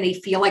everything and they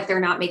feel like they're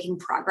not making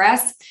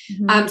progress.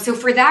 Mm-hmm. So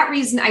for that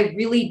reason, I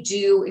really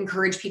do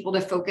encourage people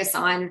to focus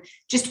on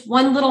just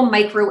one little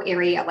micro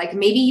area. Like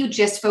maybe you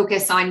just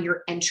focus on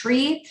your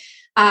entry,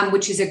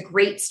 which is a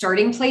great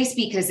starting place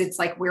because it's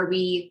like where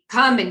we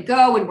come and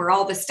go and where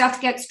all the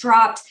stuff gets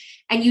dropped.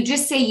 And you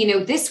just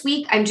say, this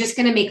week, I'm just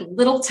going to make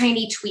little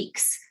tiny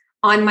tweaks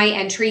on my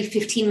entry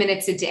 15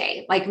 minutes a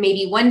day. Like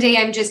maybe one day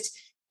I'm just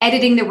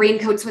editing the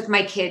raincoats with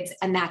my kids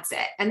and that's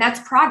it. And that's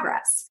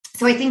progress.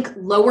 So I think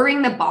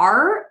lowering the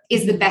bar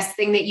is the best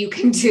thing that you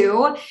can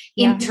do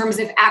in terms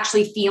of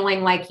actually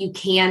feeling like you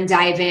can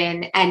dive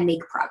in and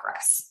make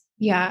progress.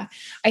 Yeah.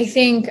 I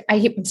think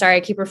I'm sorry,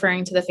 I keep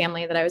referring to the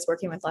family that I was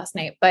working with last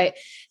night, but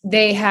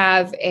they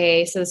have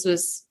so this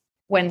was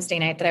Wednesday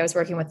night that I was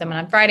working with them. And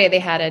on Friday, they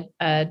had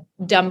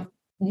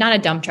not a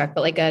dump truck,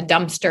 but like a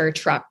dumpster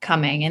truck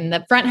coming. And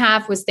the front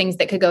half was things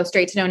that could go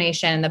straight to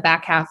donation. And the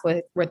back half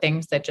were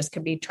things that just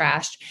could be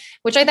trashed,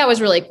 which I thought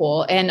was really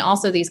cool. And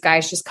also these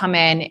guys just come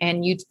in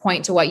and you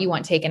point to what you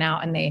want taken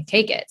out and they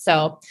take it.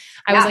 So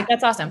I was like,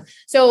 that's awesome.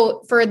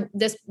 So for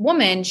this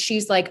woman,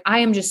 she's like, I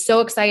am just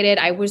so excited.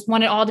 I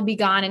want it all to be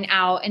gone and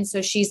out. And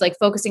so she's like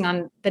focusing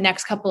on the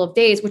next couple of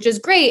days, which is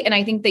great. And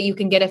I think that you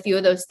can get a few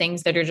of those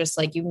things that are just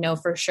like,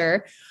 for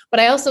sure. But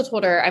I also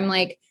told her, I'm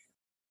like,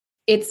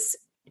 it's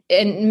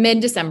in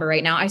mid-December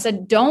right now. I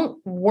said, don't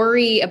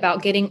worry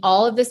about getting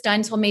all of this done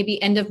until maybe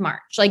end of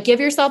March. Like give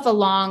yourself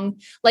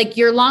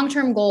your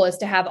long-term goal is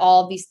to have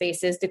all of these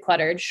spaces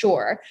decluttered.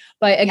 Sure.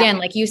 But again,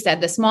 like you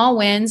said, the small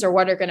wins are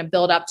what are going to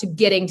build up to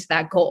getting to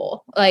that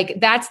goal.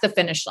 Like that's the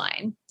finish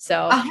line.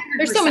 So 100%.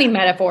 There's so many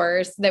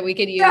metaphors that we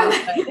could use.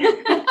 But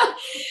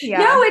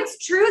No,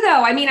 it's true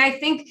though. I mean, I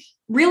think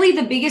really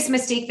the biggest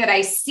mistake that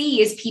I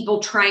see is people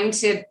trying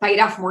to bite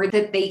off more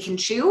than they can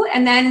chew.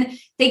 And then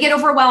they get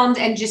overwhelmed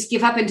and just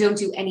give up and don't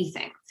do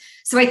anything.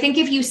 So I think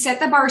if you set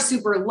the bar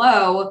super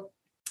low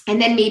and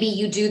then maybe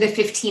you do the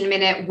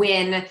 15-minute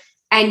win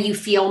and you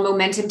feel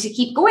momentum to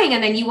keep going.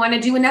 And then you want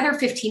to do another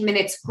 15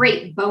 minutes,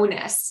 great,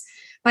 bonus.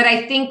 But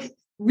I think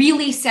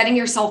really setting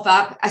yourself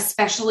up,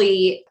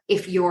 especially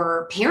if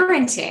you're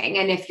parenting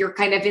and if you're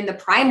kind of in the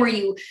prime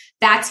where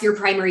that's your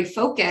primary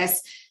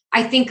focus,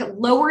 I think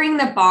lowering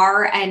the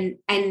bar and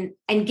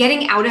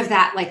getting out of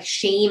that like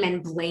shame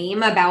and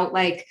blame about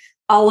like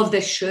all of the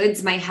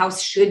shoulds, my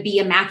house should be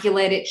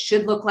immaculate, it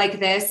should look like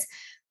this.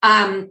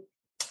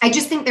 I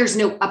just think there's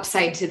no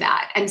upside to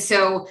that. And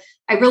so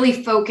I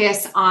really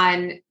focus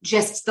on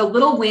just the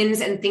little wins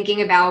and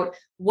thinking about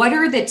what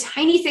are the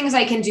tiny things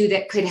I can do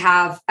that could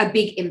have a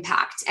big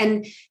impact.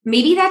 And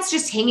maybe that's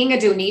just hanging a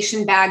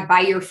donation bag by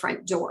your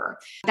front door.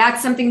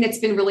 That's something that's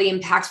been really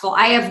impactful.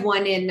 I have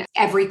one in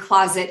every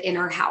closet in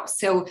our house.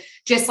 So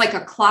just like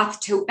a cloth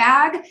tote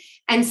bag.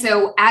 And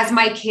so as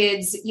my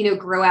kids,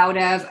 grow out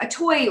of a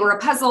toy or a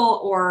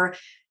puzzle or,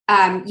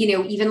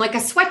 even like a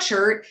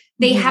sweatshirt,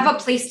 they have a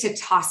place to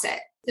toss it.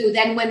 So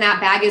then when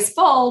that bag is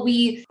full,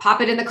 we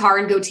pop it in the car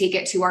and go take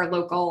it to our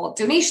local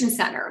donation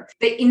center.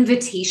 The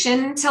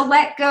invitation to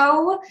let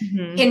go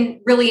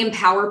can really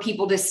empower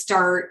people to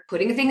start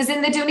putting things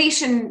in the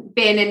donation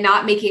bin and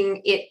not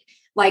making it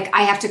like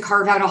I have to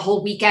carve out a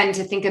whole weekend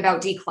to think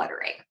about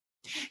decluttering.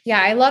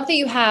 Yeah, I love that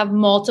you have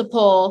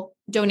multiple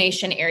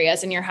donation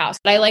areas in your house.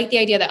 But I like the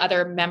idea that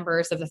other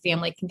members of the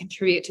family can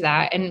contribute to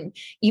that. And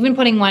even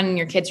putting one in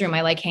your kids' room,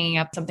 I like hanging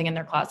up something in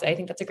their closet. I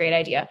think that's a great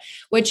idea,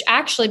 which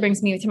actually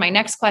brings me to my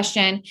next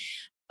question.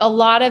 A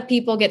lot of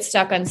people get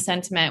stuck on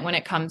sentiment when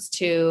it comes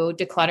to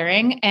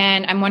decluttering.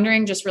 And I'm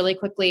wondering just really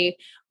quickly,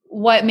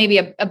 what maybe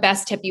a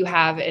best tip you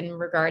have in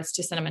regards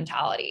to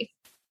sentimentality?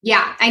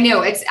 Yeah, I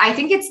know. I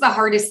think it's the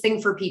hardest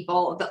thing for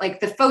people, that like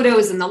the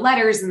photos and the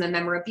letters and the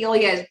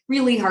memorabilia is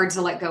really hard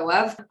to let go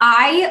of.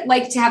 I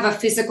like to have a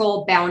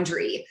physical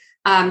boundary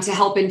to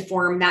help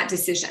inform that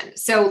decision.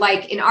 So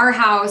like in our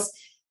house,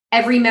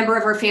 every member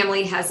of our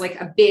family has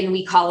like a bin.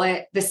 We call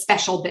it the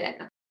special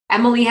bin.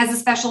 Emily has a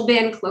special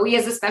bin. Chloe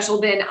has a special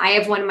bin. I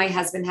have one. My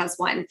husband has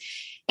one.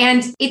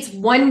 And it's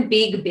one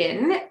big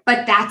bin,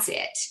 but that's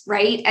it,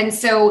 right? And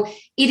so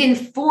it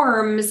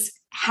informs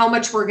how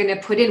much we're going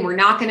to put in. We're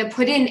not going to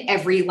put in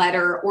every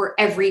letter or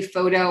every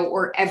photo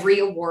or every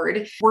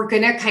award. We're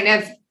going to kind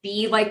of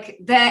be like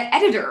the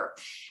editor.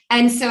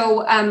 And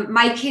so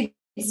my kids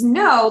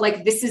know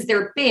like this is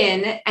their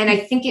bin. And I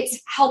think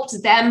it's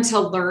helped them to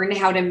learn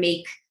how to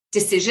make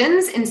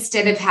decisions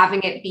instead of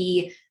having it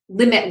be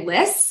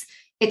limitless.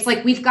 It's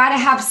like, we've got to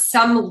have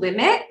some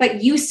limit,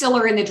 but you still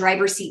are in the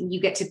driver's seat and you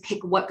get to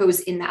pick what goes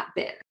in that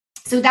bin.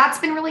 So that's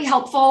been really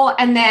helpful.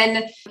 And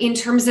then in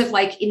terms of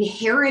like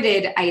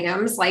inherited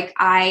items, like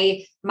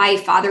my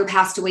father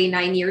passed away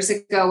 9 years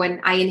ago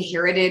and I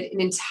inherited an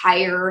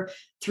entire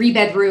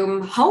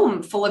 3-bedroom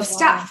home full of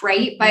stuff,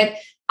 right? But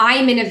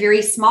I'm in a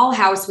very small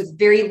house with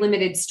very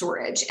limited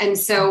storage. And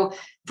so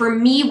for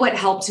me, what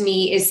helped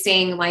me is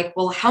saying like,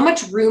 well, how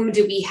much room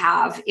do we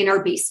have in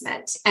our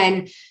basement?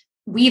 And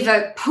we've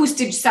a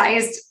postage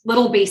sized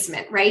little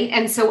basement, right?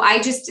 And so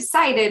I just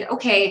decided,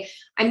 okay,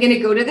 I'm going to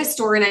go to the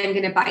store and I'm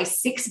going to buy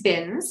 6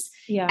 bins.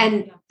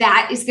 And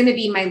that is going to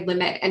be my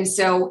limit. And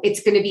so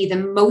it's going to be the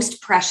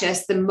most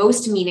precious, the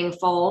most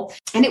meaningful.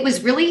 And it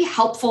was really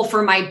helpful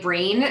for my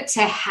brain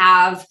to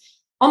have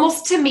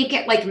almost to make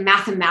it like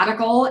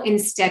mathematical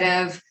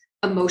instead of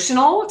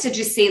emotional, to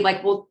just say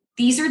like, well,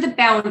 these are the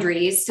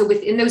boundaries. So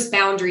within those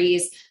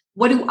boundaries,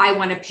 what do I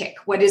want to pick?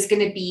 What is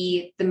going to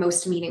be the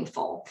most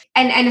meaningful?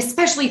 And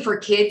especially for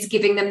kids,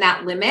 giving them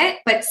that limit,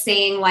 but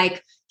saying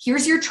like,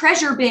 here's your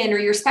treasure bin or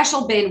your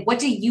special bin. What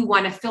do you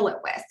want to fill it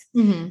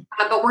with?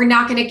 But we're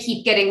not going to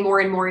keep getting more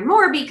and more and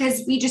more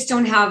because we just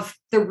don't have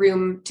the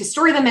room to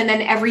store them. And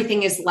then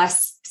everything is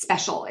less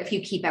special if you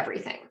keep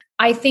everything.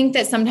 I think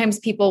that sometimes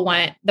people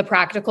want the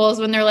practicals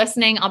when they're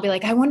listening. I'll be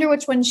like, I wonder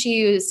which one she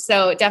used.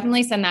 So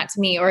definitely send that to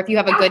me. Or if you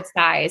have a good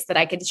size that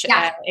I could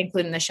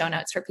include in the show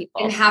notes for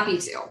people. I'm happy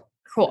to.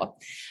 Cool.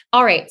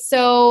 All right.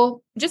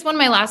 So just one of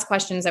my last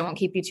questions. I won't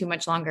keep you too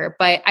much longer,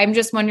 but I'm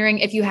just wondering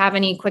if you have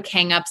any quick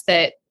hangups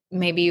that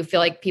maybe you feel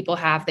like people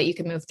have that you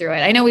can move through it.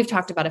 I know we've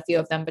talked about a few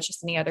of them, but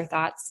just any other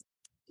thoughts?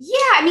 Yeah.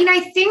 I mean,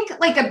 I think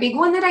like a big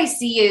one that I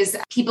see is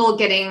people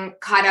getting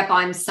caught up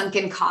on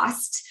sunken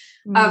cost.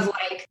 Of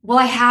like, well,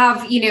 I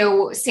have,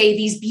 say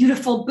these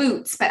beautiful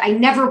boots, but I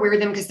never wear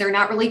them because they're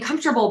not really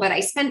comfortable, but I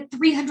spent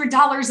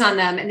 $300 on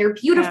them and they're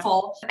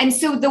beautiful. Yeah. And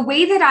so the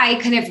way that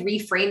I kind of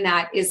reframe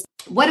that is,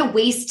 what a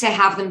waste to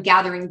have them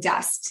gathering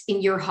dust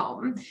in your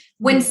home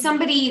when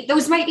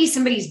those might be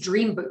somebody's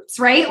dream boots,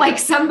 right? Like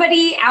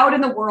somebody out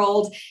in the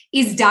world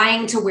is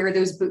dying to wear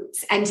those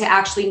boots and to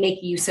actually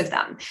make use of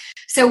them.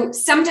 So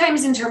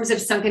sometimes in terms of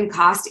sunken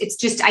cost, it's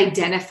just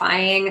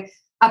identifying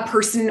a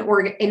person or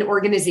an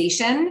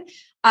organization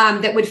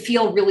that would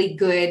feel really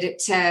good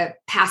to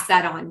pass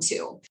that on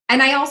to.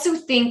 And I also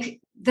think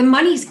the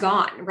money's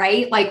gone,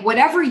 right? Like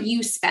whatever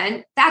you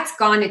spent, that's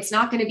gone. It's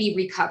not going to be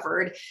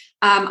recovered.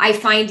 I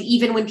find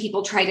even when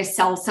people try to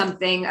sell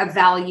something of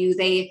value,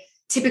 they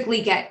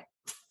typically get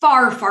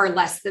far, far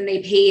less than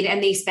they paid,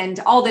 and they spend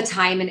all the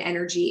time and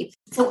energy.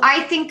 So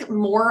I think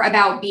more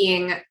about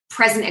being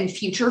present and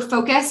future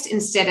focused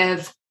instead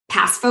of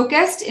past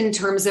focused, in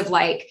terms of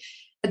like,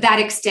 that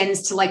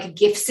extends to like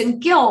gifts and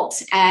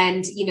guilt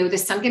and, the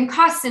sunken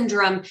cost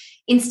syndrome.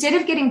 Instead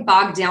of getting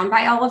bogged down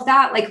by all of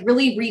that, like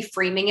really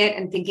reframing it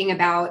and thinking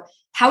about,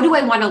 how do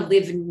I want to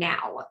live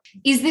now?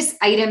 Is this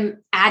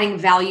item adding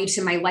value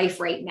to my life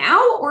right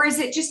now? Or is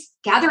it just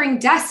gathering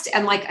dust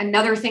and like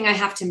another thing I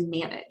have to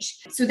manage?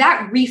 So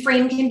that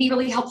reframe can be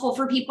really helpful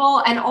for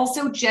people. And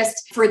also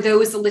just for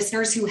those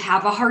listeners who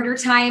have a harder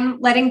time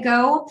letting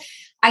go,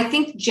 I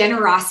think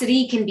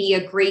generosity can be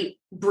a great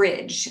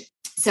bridge.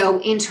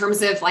 So in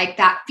terms of like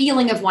that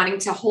feeling of wanting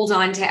to hold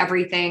on to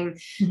everything,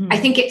 I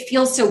think it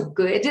feels so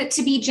good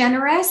to be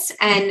generous.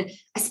 And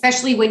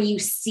especially when you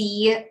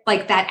see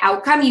like that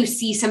outcome, you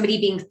see somebody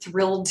being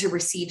thrilled to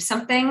receive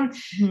something.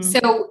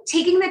 So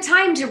taking the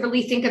time to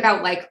really think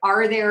about like,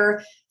 are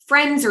there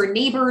friends or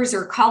neighbors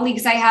or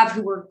colleagues I have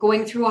who are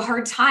going through a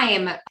hard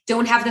time,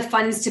 don't have the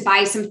funds to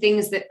buy some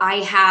things that I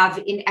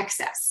have in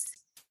excess?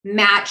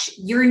 Match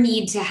your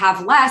need to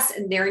have less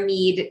and their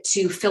need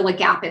to fill a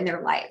gap in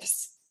their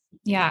lives.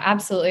 Yeah,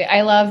 absolutely.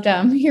 I loved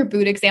your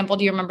boot example.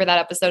 Do you remember that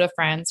episode of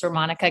Friends where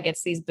Monica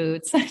gets these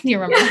boots? Do you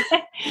remember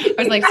that? I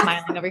was like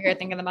smiling over here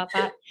thinking about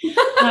that.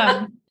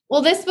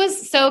 Well, this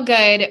was so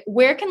good.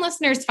 Where can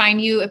listeners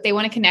find you if they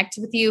want to connect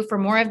with you for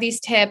more of these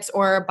tips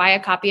or buy a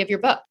copy of your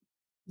book?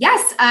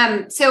 Yes.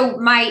 So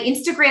my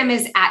Instagram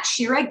is at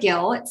Shira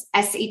Gill. It's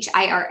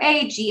ShiraGill.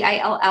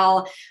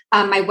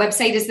 My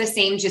website is the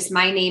same, just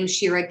my name,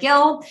 Shira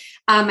Gill.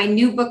 My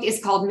new book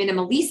is called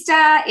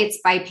Minimalista. It's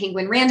by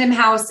Penguin Random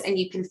House, and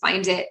you can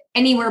find it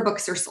anywhere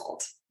books are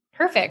sold.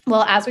 Perfect.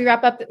 Well, as we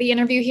wrap up the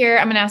interview here,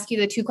 I'm going to ask you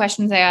the two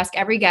questions I ask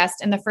every guest.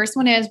 And the first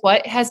one is,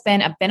 what has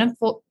been a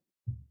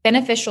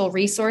beneficial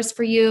resource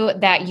for you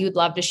that you'd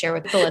love to share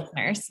with the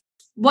listeners?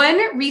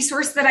 One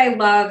resource that I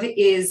love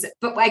is,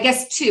 but I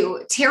guess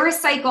two,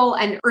 TerraCycle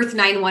and Earth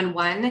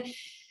 911,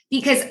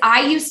 because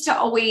I used to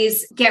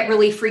always get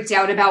really freaked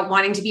out about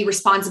wanting to be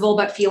responsible,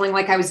 but feeling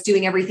like I was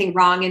doing everything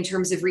wrong in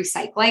terms of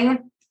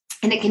recycling.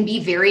 And it can be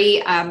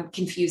very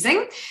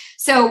confusing.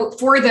 So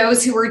for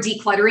those who are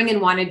decluttering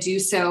and want to do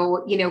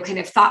so, kind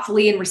of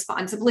thoughtfully and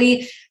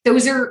responsibly,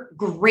 those are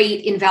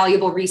great,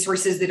 invaluable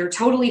resources that are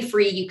totally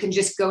free. You can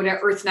just go to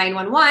Earth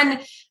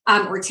 911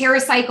 or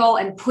TerraCycle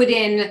and put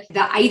in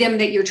the item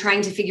that you're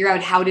trying to figure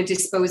out how to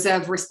dispose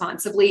of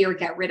responsibly or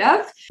get rid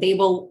of. They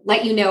will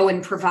let you know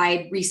and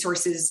provide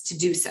resources to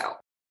do so.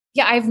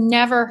 Yeah, I've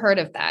never heard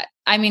of that.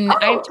 I mean,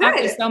 I've talked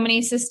to so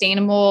many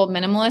sustainable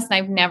minimalists and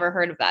I've never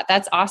heard of that.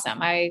 That's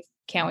awesome. I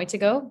can't wait to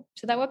go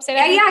to that website.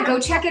 Yeah, go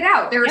check it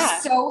out. They're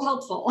so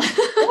helpful.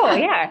 Oh,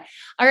 yeah.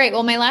 All right.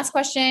 Well, my last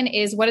question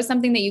is, what is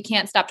something that you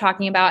can't stop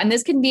talking about? And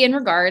this can be in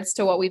regards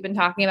to what we've been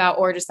talking about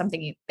or just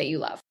something that you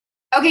love.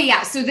 Okay,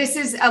 yeah. So this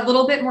is a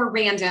little bit more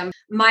random.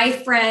 My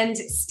friend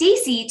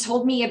Stacy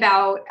told me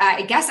about,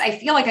 I guess I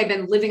feel like I've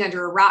been living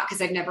under a rock because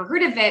I've never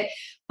heard of it,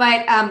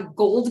 but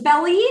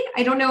Goldbelly.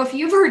 I don't know if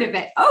you've heard of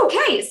it.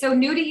 Okay, so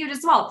new to you as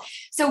well.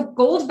 So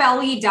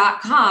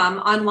goldbelly.com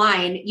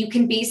online, you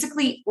can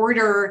basically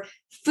order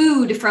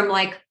food from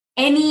like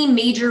any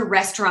major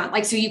restaurant.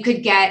 Like, so you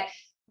could get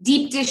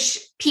deep dish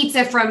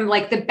pizza from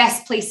like the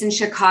best place in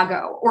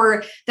Chicago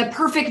or the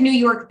perfect New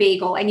York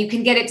bagel, and you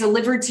can get it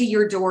delivered to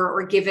your door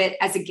or give it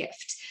as a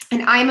gift.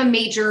 And I'm a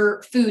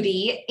major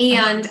foodie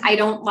and I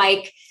don't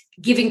like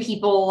giving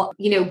people,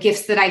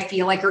 gifts that I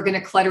feel like are going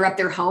to clutter up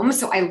their home.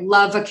 So I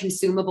love a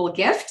consumable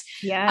gift.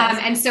 Yes.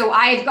 And so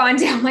I've gone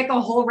down like a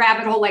whole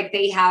rabbit hole. Like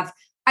they have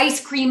ice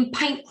cream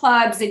pint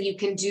clubs and you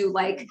can do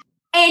like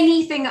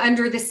anything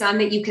under the sun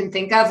that you can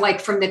think of, like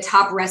from the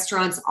top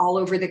restaurants all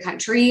over the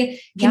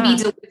country can be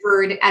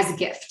delivered as a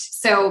gift.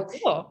 So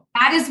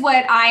that is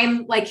what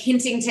I'm like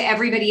hinting to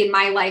everybody in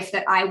my life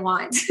that I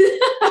want.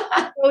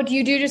 So do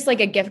you do just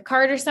like a gift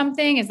card or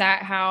something? Is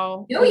that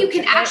how? No, you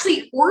can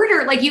actually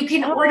order, like you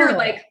can order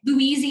like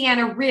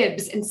Louisiana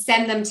ribs and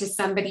send them to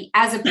somebody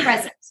as a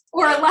present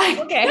or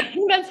like,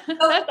 that's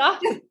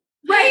awesome.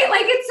 Right?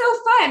 Like it's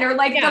so fun. Or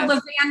like the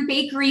Levan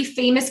Bakery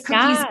famous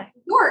cookies in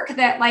New York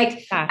that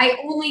like I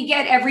only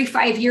get every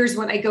 5 years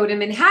when I go to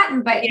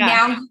Manhattan, but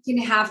now you can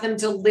have them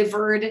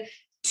delivered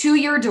to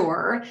your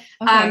door.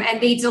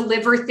 And they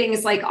deliver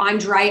things like on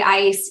dry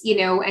ice,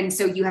 and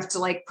so you have to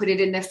like put it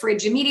in the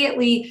fridge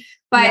immediately.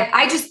 But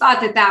I just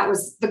thought that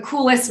was the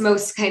coolest,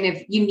 most kind of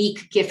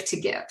unique gift to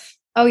give.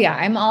 Oh yeah.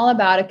 I'm all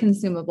about a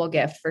consumable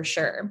gift for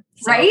sure.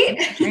 So, right?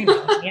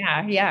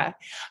 Yeah.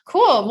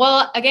 Cool.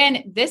 Well,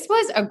 again, this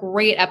was a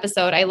great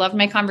episode. I loved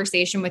my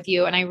conversation with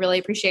you and I really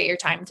appreciate your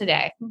time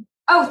today.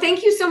 Oh,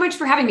 thank you so much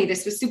for having me.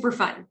 This was super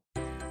fun.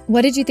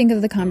 What did you think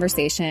of the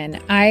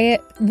conversation? I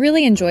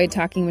really enjoyed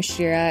talking with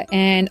Shira,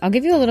 and I'll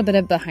give you a little bit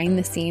of behind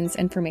the scenes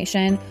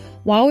information.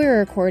 While we were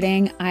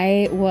recording,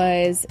 I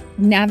was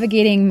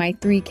navigating my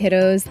 3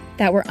 kiddos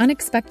that were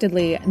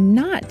unexpectedly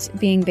not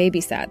being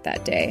babysat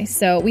that day.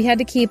 So we had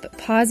to keep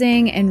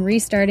pausing and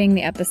restarting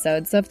the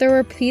episode. So if there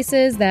were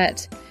pieces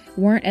that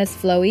weren't as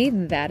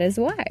flowy, that is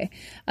why.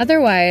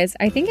 Otherwise,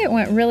 I think it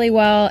went really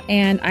well,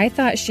 and I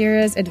thought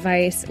Shira's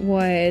advice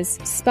was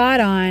spot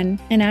on.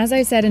 And as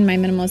I said in my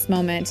minimalist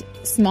moment,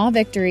 small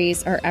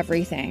victories are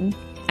everything.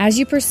 As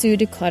you pursue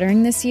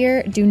decluttering this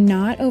year, do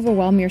not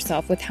overwhelm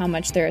yourself with how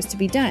much there is to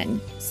be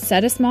done.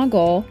 Set a small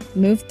goal,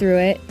 move through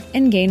it,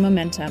 and gain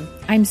momentum.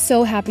 I'm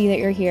so happy that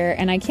you're here,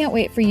 and I can't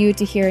wait for you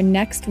to hear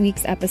next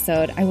week's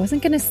episode. I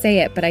wasn't going to say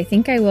it, but I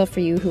think I will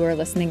for you who are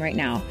listening right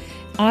now.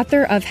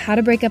 Author of How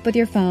to Break Up With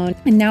Your Phone,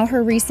 and now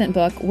her recent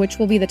book, which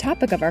will be the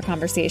topic of our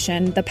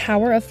conversation, The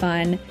Power of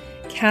Fun,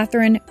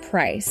 Catherine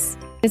Price.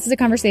 This is a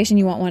conversation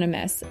you won't want to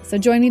miss, so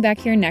join me back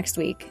here next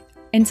week.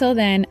 Until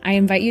then, I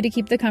invite you to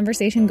keep the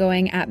conversation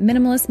going at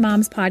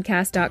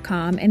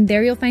minimalistmomspodcast.com, and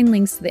there you'll find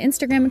links to the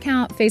Instagram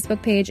account,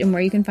 Facebook page, and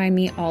where you can find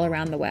me all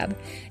around the web.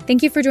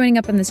 Thank you for joining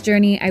up on this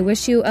journey. I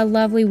wish you a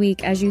lovely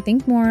week as you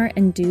think more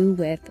and do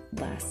with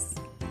less.